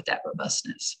helps with that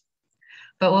robustness.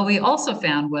 But what we also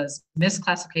found was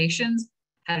misclassifications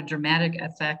had a dramatic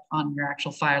effect on your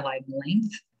actual fire line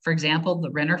length. For example,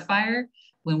 the Renner fire,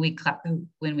 when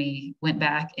we went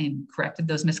back and corrected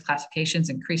those misclassifications,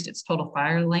 increased its total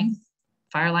fire line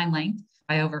length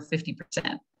by over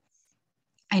 50%.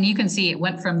 And you can see it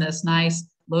went from this nice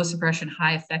low suppression,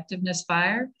 high effectiveness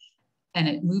fire, and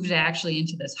it moved actually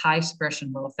into this high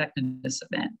suppression, low effectiveness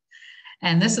event.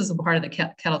 And this is a part of the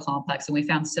Kettle complex. And we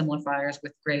found similar fires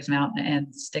with Graves Mountain and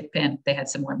Stickpin. They had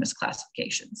similar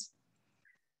misclassifications.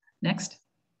 Next.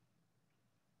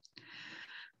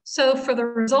 So for the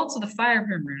results of the fire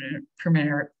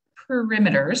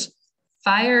perimeters,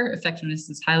 fire effectiveness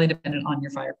is highly dependent on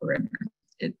your fire perimeter.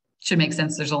 It should make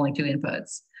sense. There's only 2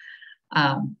 inputs.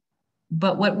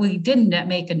 But what we didn't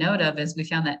make a note of is we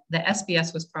found that the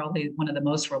SBS was probably one of the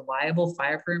most reliable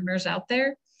fire perimeters out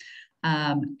there.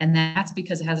 And that's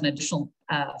because it has an additional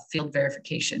field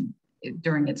verification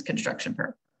during its construction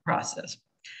process.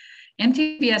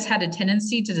 MTBS had a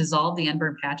tendency to dissolve the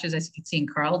unburned patches. As you can see in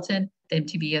Carlton, the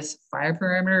MTBS fire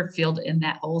perimeter filled in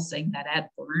that hole saying that had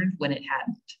burned when it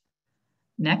hadn't.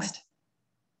 Next.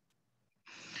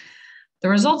 The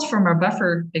results from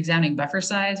our examining buffer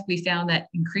size, we found that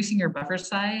increasing your buffer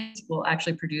size will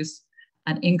actually produce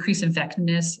an increase in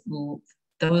effectiveness,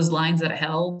 those lines that are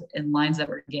held and lines that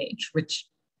were engaged, which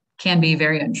can be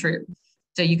very untrue.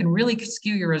 So you can really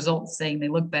skew your results saying they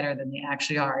look better than they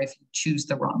actually are if you choose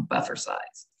the wrong buffer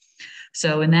size.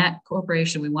 So in that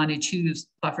corporation, we want to choose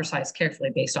buffer size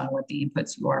carefully based on what the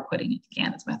inputs you are putting into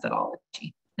Gannon's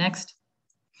methodology. Next.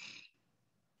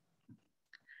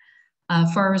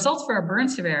 For our results for our burn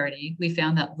severity, we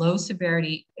found that low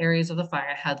severity areas of the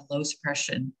fire had low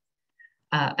suppression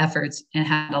efforts and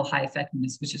handle high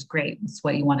effectiveness, which is great. It's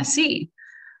what you want to see.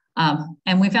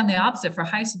 And we found the opposite for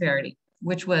high severity,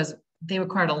 which was they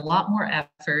required a lot more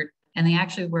effort and they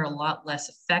actually were a lot less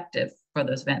effective for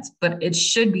those events. But it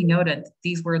should be noted that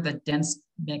these were the dense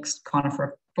mixed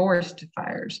conifer forest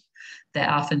fires that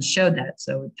often showed that.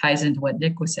 So it ties into what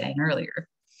Nick was saying earlier.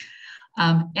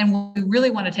 And what we really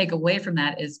want to take away from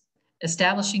that is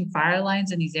establishing fire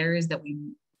lines in these areas that we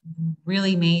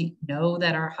really may know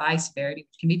that are high severity,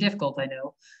 which can be difficult, I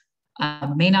know,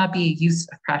 may not be use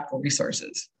of practical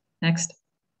resources. Next.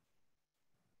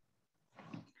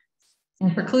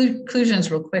 And for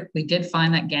conclusions real quick, we did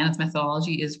find that Gannon's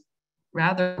methodology is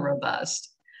rather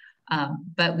robust,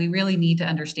 but we really need to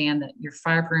understand that your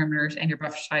fire perimeters and your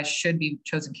buffer size should be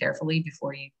chosen carefully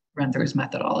before you run through his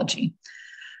methodology.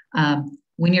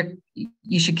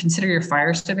 You should consider your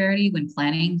fire severity when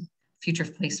planning future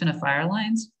placement of fire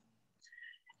lines.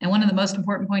 And one of the most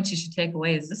important points you should take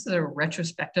away is this is a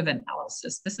retrospective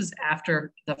analysis. This is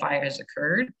after the fire has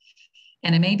occurred,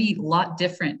 and it may be a lot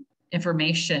different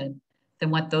information than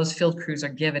what those field crews are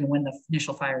given when the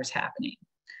initial fire is happening.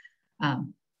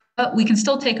 But we can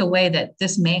still take away that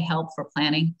this may help for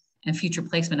planning and future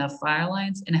placement of fire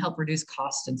lines and help reduce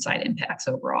costs and site impacts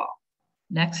overall.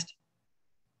 Next.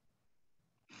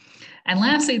 And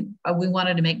lastly, we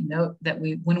wanted to make note that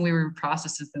when we were in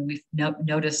processes, then we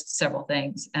noticed several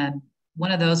things. And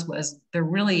one of those was there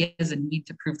really is a need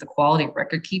to prove the quality of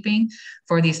record keeping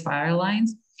for these fire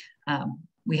lines.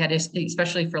 We had,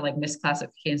 especially for like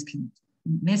misclassifications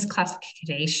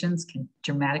can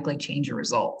dramatically change your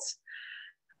results.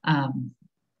 And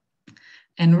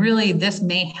really this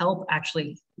may help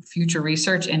actually future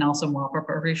research and also more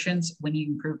preparations when you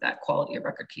improve that quality of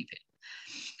record keeping.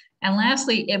 And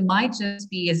lastly, it might just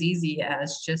be as easy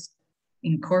as just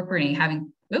incorporating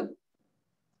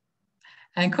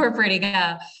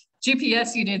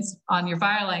GPS units on your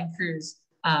fire line crews,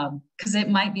 because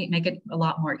it might make it a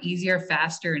lot more easier,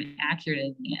 faster, and accurate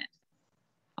in the end.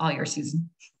 All yours, Susan.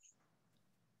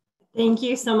 Thank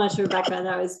you so much, Rebecca.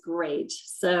 That was great.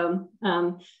 So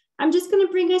I'm just going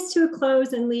to bring us to a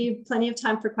close and leave plenty of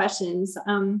time for questions.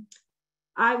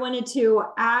 I wanted to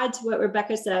add to what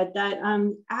Rebecca said that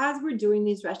as we're doing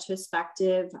these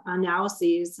retrospective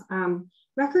analyses,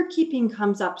 record keeping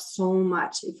comes up so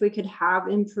much. If we could have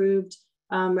improved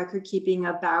record keeping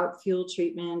about fuel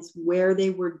treatments, where they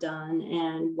were done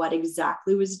and what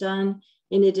exactly was done,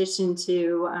 in addition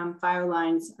to fire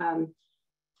lines,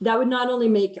 that would not only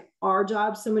make our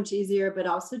job so much easier, but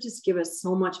also just give us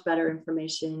so much better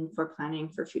information for planning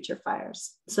for future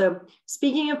fires. So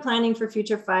speaking of planning for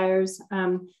future fires,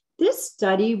 this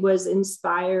study was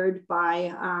inspired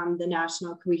by the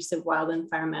National Cohesive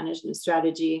Wildland Fire Management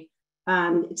Strategy.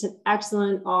 It's an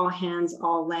excellent all hands,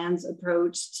 all lands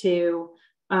approach to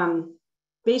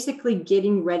basically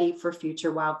getting ready for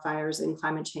future wildfires and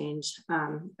climate change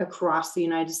across the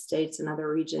United States and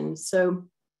other regions. So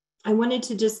I wanted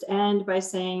to just end by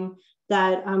saying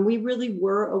that we really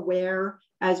were aware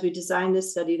as we designed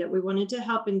this study that we wanted to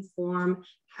help inform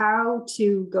how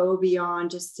to go beyond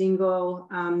just single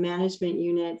management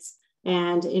units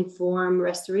and inform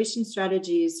restoration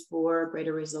strategies for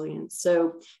greater resilience.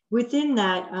 So within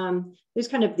that, there's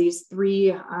kind of these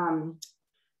three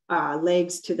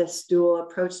legs to the stool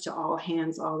approach to all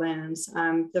hands, all lands.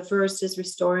 The first is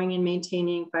restoring and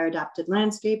maintaining fire adapted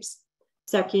landscapes.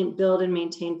 Second, build and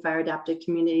maintain fire adapted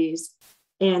communities.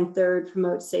 And third,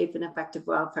 promote safe and effective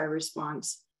wildfire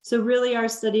response. So really our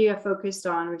study focused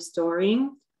on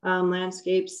restoring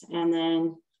landscapes and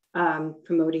then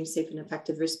promoting safe and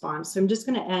effective response. So I'm just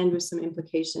going to end with some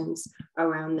implications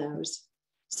around those.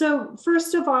 So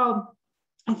first of all,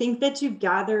 I think that you've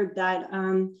gathered that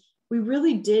we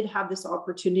really did have this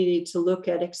opportunity to look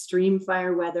at extreme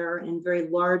fire weather and very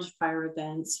large fire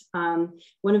events.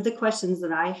 One of the questions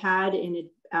that I had in it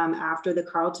after the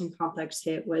Carlton complex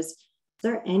hit was, is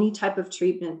there any type of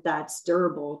treatment that's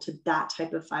durable to that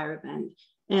type of fire event?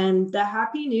 And the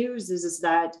happy news is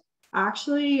that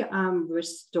actually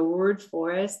restored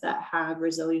forests that have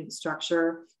resilient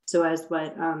structure. So as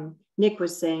what Nick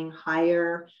was saying,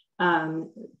 higher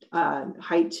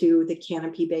height to the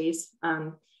canopy base,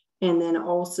 and then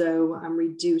also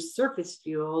reduce surface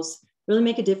fuels really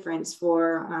make a difference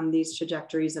for these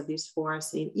trajectories of these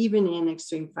forests, even in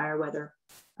extreme fire weather.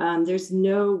 There's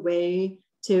no way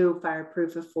to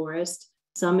fireproof a forest.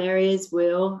 Some areas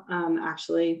will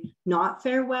actually not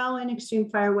fare well in extreme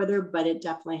fire weather, but it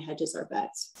definitely hedges our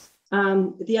bets.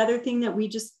 The other thing that we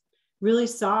just really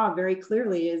saw very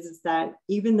clearly is that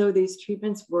even though these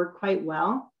treatments work quite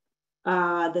well,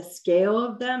 the scale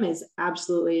of them is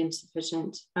absolutely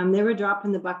insufficient. They were a drop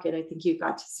in the bucket. I think you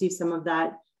got to see some of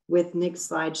that with Nick's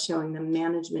slide showing the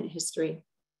management history.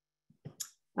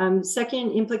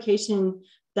 Second implication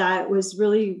that was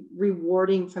really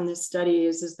rewarding from this study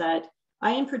is that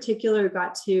I, in particular,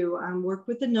 got to work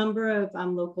with a number of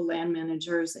local land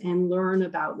managers and learn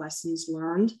about lessons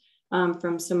learned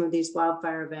from some of these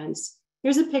wildfire events.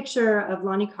 Here's a picture of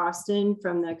Lonnie Costin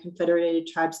from the Confederated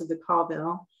Tribes of the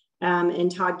Colville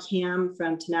and Todd Cam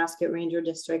from Tonasket Ranger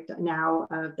District, now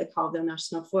of the Colville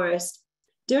National Forest,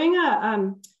 doing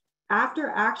a after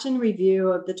action review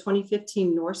of the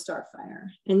 2015 North Star fire.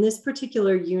 And this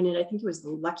particular unit, I think it was the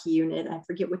Lucky unit, I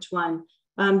forget which one,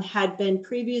 had been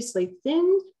previously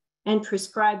thinned and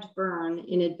prescribed burn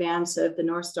in advance of the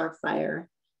North Star fire.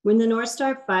 When the North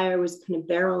Star fire was kind of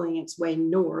barreling its way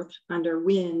north under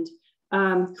wind,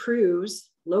 crews,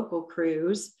 local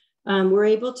crews, were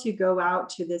able to go out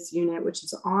to this unit, which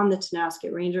is on the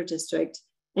Tonasket Ranger District,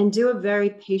 and do a very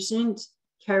patient,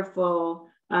 careful,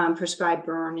 prescribed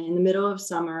burn in the middle of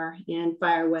summer in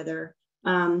fire weather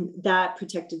that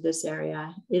protected this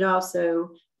area. It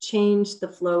also changed the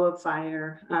flow of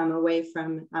fire away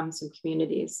from some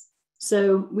communities.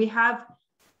 So we have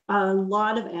a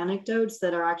lot of anecdotes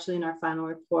that are actually in our final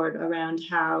report around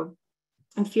how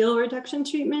fuel reduction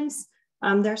treatments,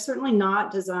 they're certainly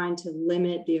not designed to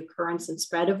limit the occurrence and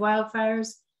spread of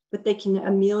wildfires, but they can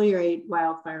ameliorate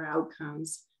wildfire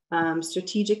outcomes.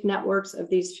 Strategic networks of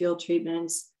these fuel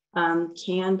treatments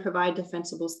can provide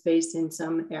defensible space in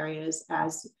some areas,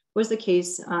 as was the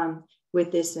case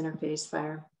with this interface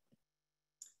fire.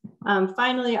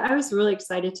 Finally, I was really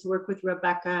excited to work with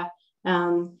Rebecca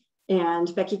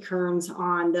and Becky Kearns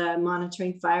on the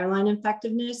monitoring fire line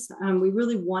effectiveness. We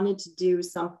really wanted to do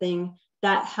something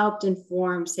that helped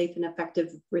inform safe and effective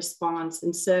response.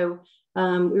 And so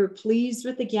we were pleased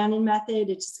with the Gannon method.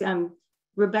 It's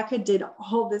Rebecca did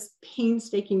all this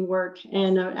painstaking work.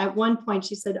 And at one point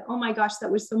she said, oh my gosh, that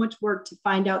was so much work to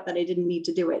find out that I didn't need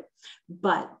to do it.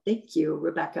 But thank you,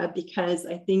 Rebecca, because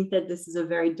I think that this is a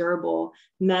very durable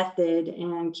method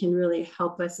and can really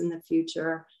help us in the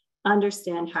future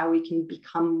understand how we can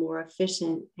become more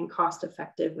efficient and cost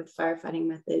effective with firefighting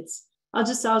methods. I'll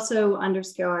just also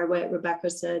underscore what Rebecca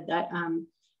said, that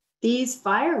these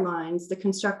fire lines, the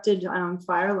constructed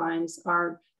fire lines,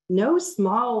 are no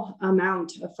small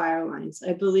amount of fire lines.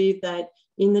 I believe that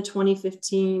in the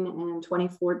 2015 and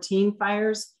 2014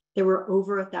 fires, there were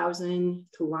over 1,000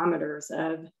 kilometers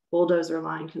of bulldozer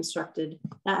line constructed.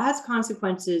 That has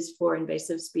consequences for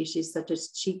invasive species such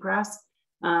as cheatgrass.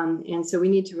 And so we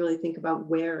need to really think about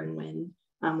where and when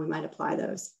we might apply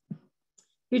those.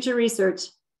 Future research.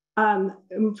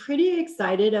 I'm pretty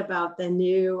excited about the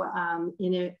new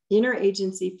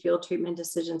interagency field treatment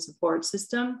decision support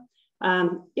system.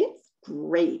 It's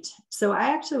great. So I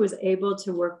actually was able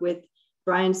to work with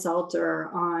Brian Salter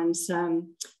on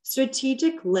some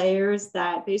strategic layers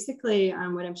that basically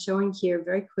what I'm showing here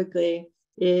very quickly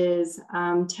is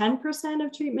 10%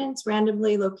 of treatments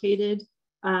randomly located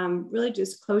really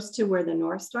just close to where the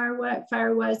North Star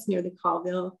fire was, near the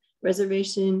Colville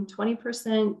Reservation.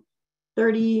 20%,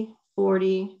 30,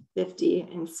 40, 50,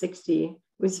 and 60. It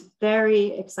was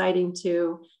very exciting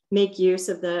to make use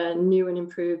of the new and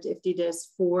improved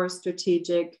IFTDIS for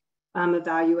strategic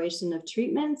evaluation of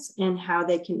treatments and how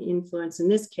they can influence, in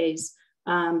this case,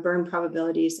 burn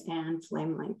probabilities and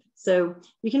flame length. So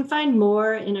you can find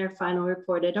more in our final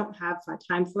report. I don't have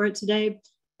time for it today,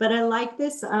 but I like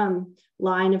this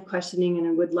line of questioning, and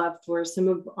I would love for some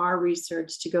of our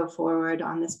research to go forward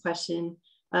on this question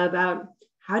about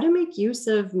how to make use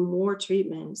of more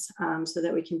treatments so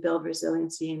that we can build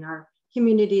resiliency in our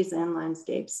communities and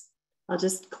landscapes. I'll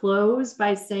just close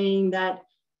by saying that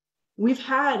we've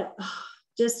had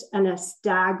just a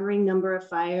staggering number of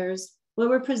fires. What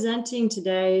we're presenting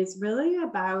today is really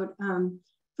about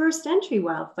first entry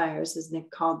wildfires, as Nick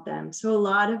called them. So a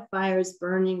lot of fires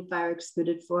burning fire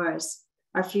excluded forests.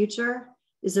 Our future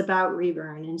is about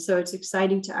reburn. And so it's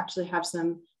exciting to actually have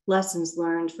some lessons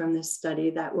learned from this study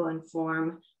that will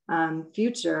inform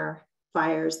future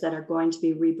fires that are going to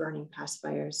be reburning past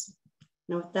fires.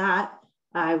 And with that,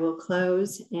 I will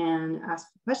close and ask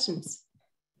for questions.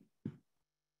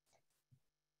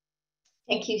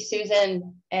 Thank you,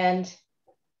 Susan. And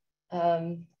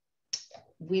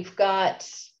we've got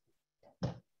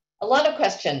a lot of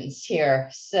questions here.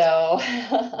 So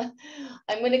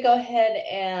I'm going to go ahead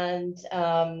and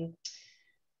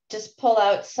just pull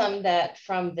out some that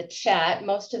from the chat.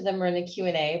 Most of them are in the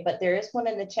Q&A, but there is one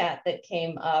in the chat that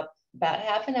came up about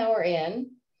half an hour in.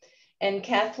 And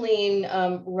Kathleen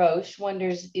Roche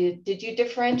wonders, did you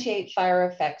differentiate fire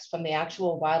effects from the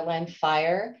actual wildland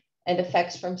fire and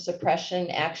effects from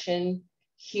suppression, action,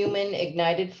 human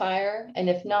ignited fire? And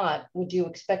if not, would you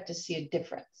expect to see a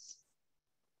difference?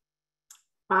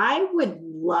 I would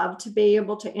love to be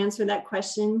able to answer that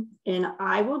question. And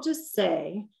I will just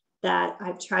say that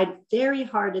I've tried very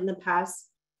hard in the past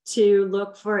to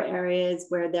look for areas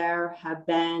where there have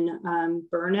been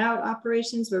burnout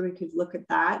operations where we could look at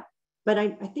that. But I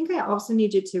think I also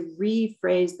need you to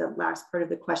rephrase the last part of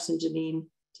the question, Janine,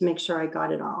 to make sure I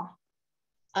got it all.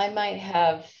 I might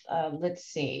have, let's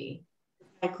see.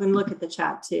 I can look at the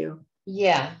chat too.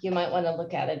 Yeah, you might want to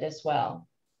look at it as well.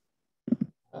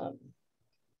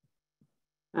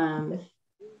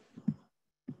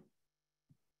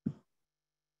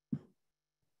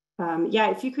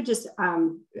 Yeah, if you could just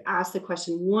ask the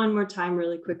question one more time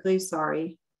really quickly,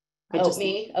 sorry.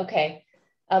 Me? Okay.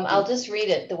 I'll just read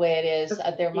it the way it is.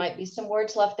 There might be some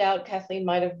words left out. Kathleen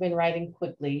might have been writing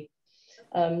quickly.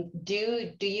 Do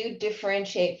you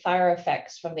differentiate fire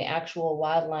effects from the actual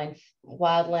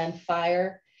wildland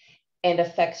fire and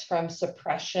effects from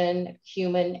suppression,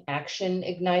 human action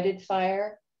ignited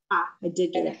fire? I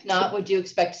did get it. If not, would you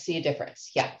expect to see a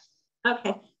difference? Yeah.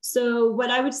 Okay, so what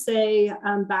I would say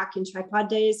back in tripod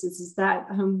days is that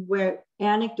where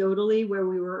anecdotally, where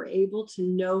we were able to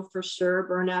know for sure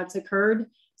burnouts occurred,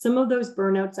 some of those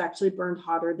burnouts actually burned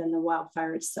hotter than the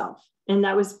wildfire itself. And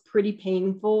that was pretty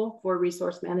painful for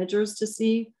resource managers to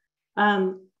see.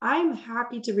 I'm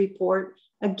happy to report,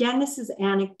 again, this is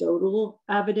anecdotal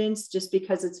evidence just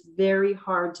because it's very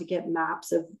hard to get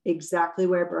maps of exactly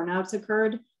where burnouts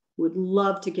occurred. Would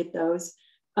love to get those.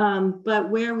 But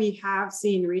where we have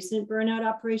seen recent burnout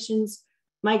operations,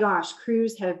 my gosh,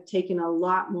 crews have taken a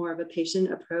lot more of a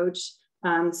patient approach,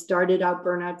 started out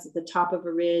burnouts at the top of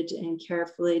a ridge and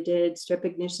carefully did strip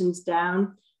ignitions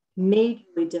down, made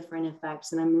really different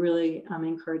effects. And I'm really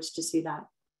encouraged to see that.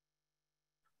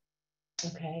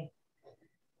 Okay.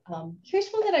 Here's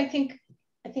one that I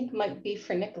think might be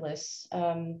for Nicholas.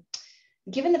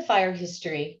 Given the fire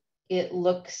history, it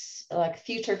looks like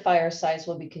future fire sites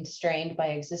will be constrained by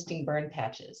existing burn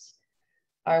patches.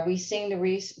 Are we seeing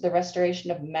the restoration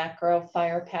of macro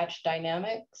fire patch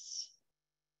dynamics?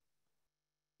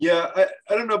 Yeah,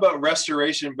 I don't know about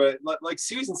restoration, but like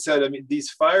Susan said, I mean, these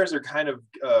fires are kind of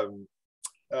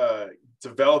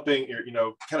developing,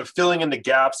 kind of filling in the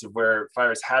gaps of where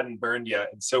fires hadn't burned yet.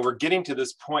 And so we're getting to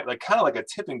this point, like kind of like a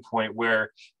tipping point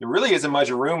where there really isn't much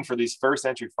room for these first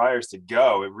entry fires to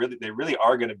go. They really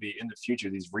are going to be in the future,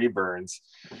 these reburns.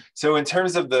 So in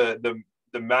terms of the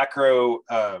macro,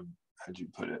 how'd you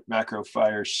put it? Macro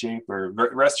fire shape or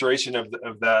restoration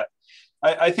of that.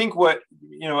 I think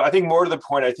I think more to the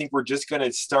point, I think we're just going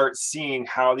to start seeing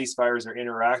how these fires are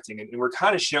interacting. And we're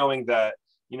kind of showing that,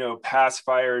 past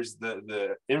fires,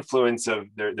 the influence of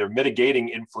their mitigating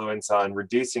influence on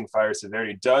reducing fire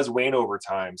severity does wane over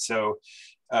time. So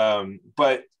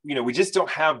But we just don't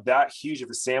have that huge of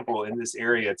a sample in this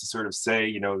area to sort of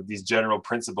say these general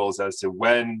principles as to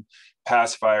when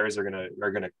past fires are gonna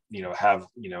have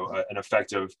an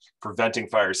effect of preventing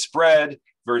fire spread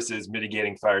versus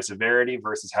mitigating fire severity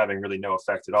versus having really no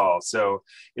effect at all. So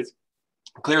it's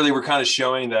clearly we're kind of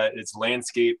showing that it's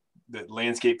landscape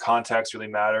context really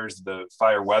matters, the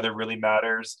fire weather really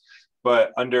matters.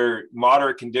 But under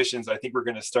moderate conditions, I think we're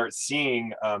going to start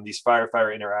seeing these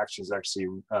fire-fire interactions actually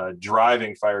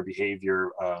driving fire behavior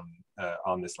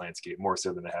on this landscape more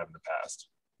so than they have in the past.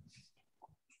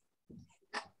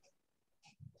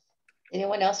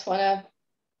 Anyone else want to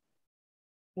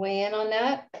weigh in on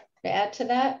that, add to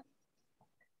that?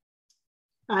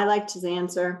 I liked his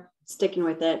answer, sticking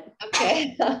with it.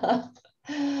 Okay.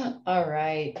 All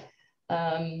right.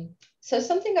 So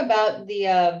something about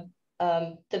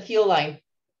the fuel line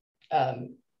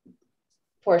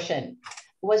portion.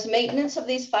 Was maintenance of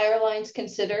these fire lines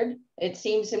considered? It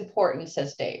seems important,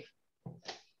 says Dave.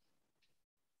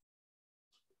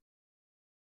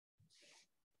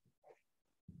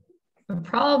 The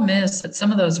problem is that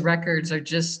some of those records are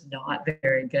just not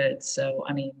very good. So,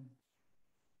 I mean,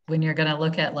 when you're going to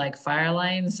look at like fire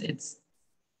lines,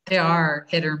 they are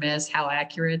hit or miss how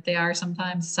accurate they are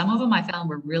sometimes. Some of them I found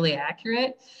were really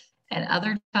accurate, and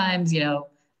other times, the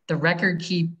record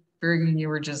keeper, you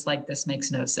were just like, this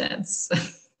makes no sense.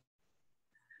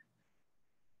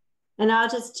 And I'll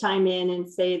just chime in and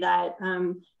say that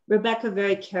Rebecca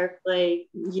very carefully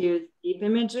used deep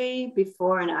imagery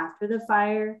before and after the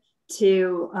fire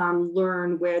to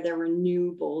learn where there were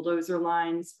new bulldozer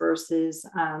lines versus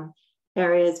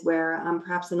areas where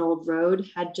perhaps an old road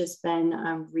had just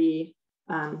been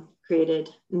recreated.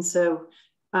 And so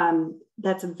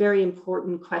that's a very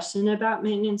important question about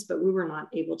maintenance, but we were not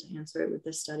able to answer it with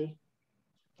this study.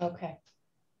 Okay.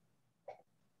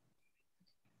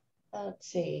 Let's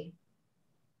see.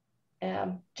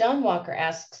 John Walker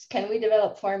asks, can we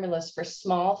develop formulas for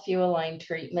small fuel line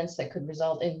treatments that could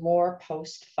result in more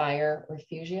post-fire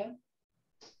refugia?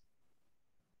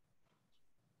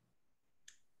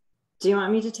 Do you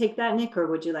want me to take that, Nick, or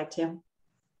would you like to?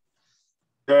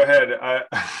 Go ahead.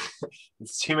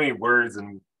 It's too many words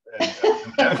and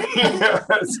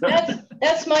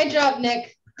that's my job,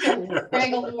 Nick.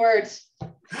 Wrangle the words.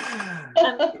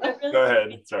 Go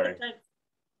ahead. Sorry.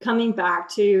 Coming back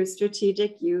to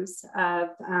strategic use of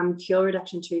fuel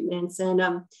reduction treatments,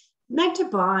 and Meg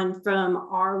Bond from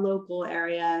our local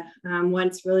area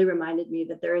once really reminded me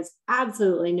that there is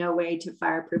absolutely no way to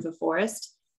fireproof a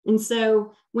forest. And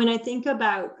so when I think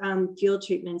about fuel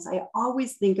treatments, I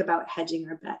always think about hedging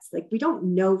our bets. Like, we don't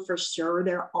know for sure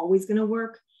they're always going to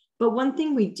work. But one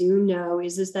thing we do know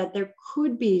is that there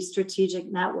could be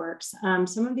strategic networks.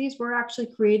 Some of these were actually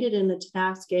created in the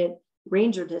Tabasco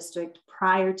Ranger District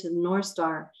prior to the North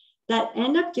Star that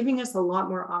end up giving us a lot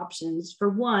more options. For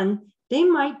one, they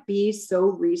might be so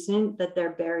recent that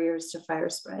they're barriers to fire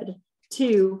spread.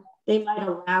 Two, they might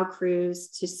allow crews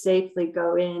to safely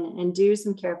go in and do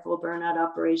some careful burnout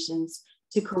operations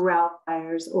to corral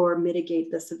fires or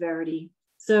mitigate the severity.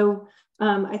 So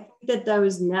I think that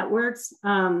those networks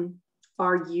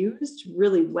are used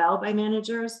really well by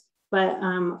managers, but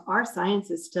our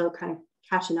science is still kind of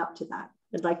catching up to that.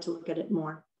 I'd like to look at it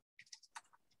more.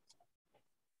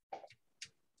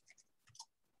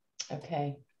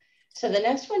 Okay. So the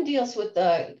next one deals with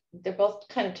they're both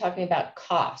kind of talking about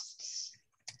costs.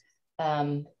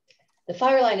 The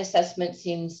fire line assessment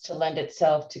seems to lend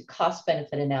itself to cost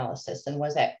benefit analysis. And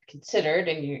was that considered?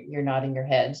 And you're nodding your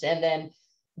heads. And then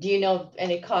do you know of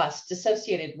any costs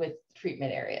associated with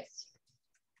treatment areas?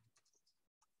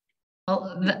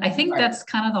 Well, I think that's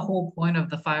kind of the whole point of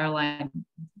the fire line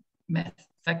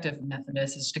effective method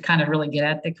is to kind of really get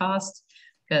at the cost,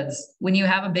 because when you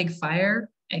have a big fire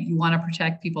and you want to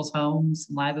protect people's homes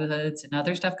and livelihoods and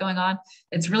other stuff going on,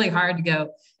 it's really hard to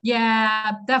go,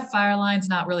 yeah, that fire line's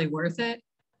not really worth it.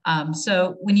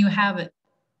 So when you have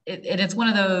it's one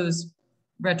of those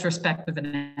retrospective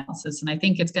analysis, and I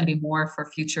think it's going to be more for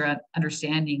future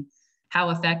understanding how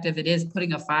effective it is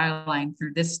putting a fire line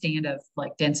through this stand of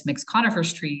like dense mixed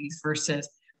conifers trees versus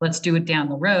let's do it down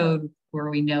the road where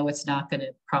we know it's not going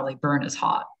to probably burn as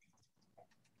hot.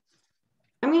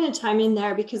 I'm going to chime in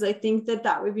there because I think that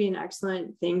that would be an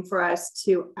excellent thing for us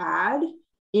to add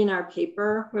in our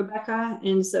paper, Rebecca.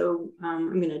 And so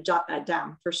I'm going to jot that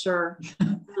down for sure.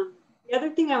 The other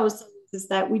thing I will say is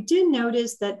that we did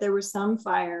notice that there were some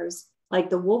fires like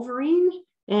the Wolverine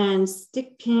and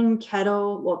Stick Pin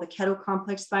Kettle, well, the Kettle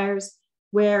Complex fires,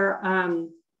 where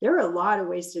there were a lot of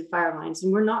wasted fire lines,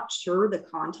 and we're not sure the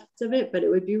context of it, but it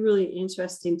would be really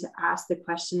interesting to ask the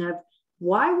question of,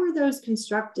 why were those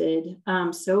constructed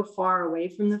so far away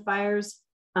from the fires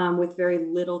with very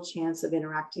little chance of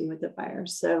interacting with the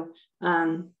fires? So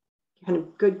kind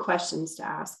of good questions to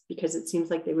ask, because it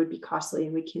seems like they would be costly,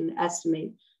 and we can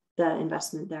estimate the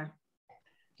investment there.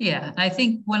 Yeah, I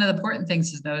think one of the important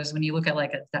things to know is when you look at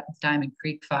like a Diamond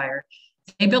Creek fire,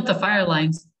 they built the fire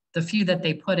lines, the few that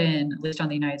they put in, at least on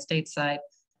the United States side,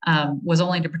 was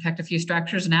only to protect a few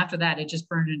structures. And after that, it just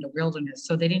burned into wilderness.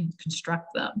 So they didn't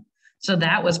construct them. So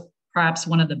that was perhaps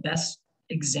one of the best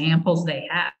examples they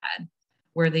had,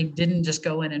 where they didn't just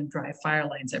go in and drive fire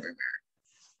lines everywhere.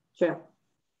 Sure.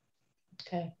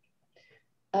 Okay.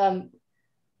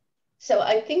 So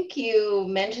I think you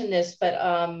mentioned this, but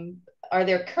are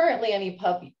there currently any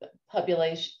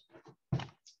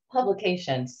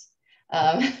publications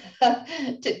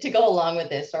to go along with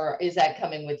this, or is that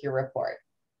coming with your report?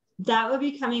 That will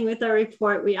be coming with our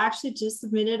report. We actually just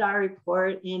submitted our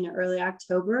report in early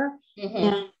October,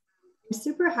 and I'm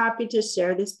super happy to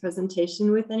share this presentation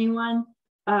with anyone.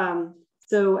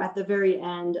 So at the very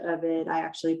end of it, I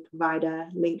actually provide a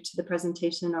link to the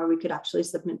presentation, or we could actually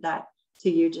submit that to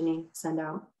you, Janine, send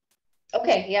out.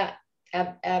 Okay, yeah,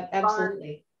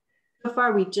 absolutely. So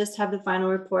far, we just have the final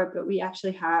report, but we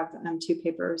actually have 2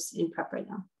 papers in prep right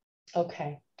now.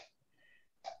 Okay.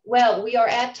 Well, we are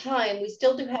at time. We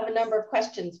still do have a number of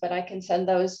questions, but I can send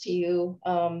those to you,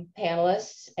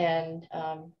 panelists, and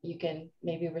you can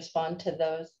maybe respond to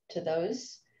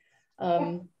those.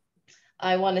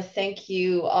 I want to thank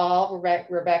you all,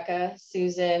 Rebecca,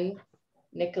 Susan,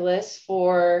 Nicholas,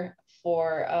 for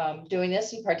doing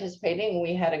this and participating.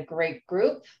 We had a great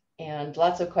group and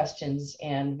lots of questions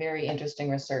and very interesting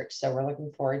research. So we're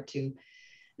looking forward to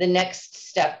the next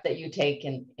step that you take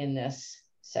in this.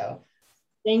 So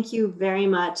thank you very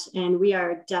much. And we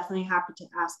are definitely happy to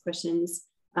ask questions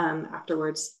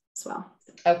afterwards as well.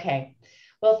 Okay.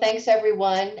 Well, thanks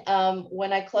everyone.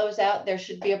 When I close out, there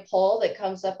should be a poll that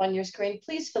comes up on your screen.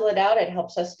 Please fill it out. It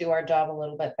helps us do our job a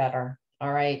little bit better.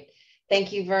 All right.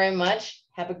 Thank you very much.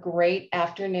 Have a great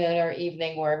afternoon or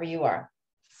evening wherever you are.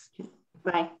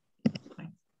 Bye.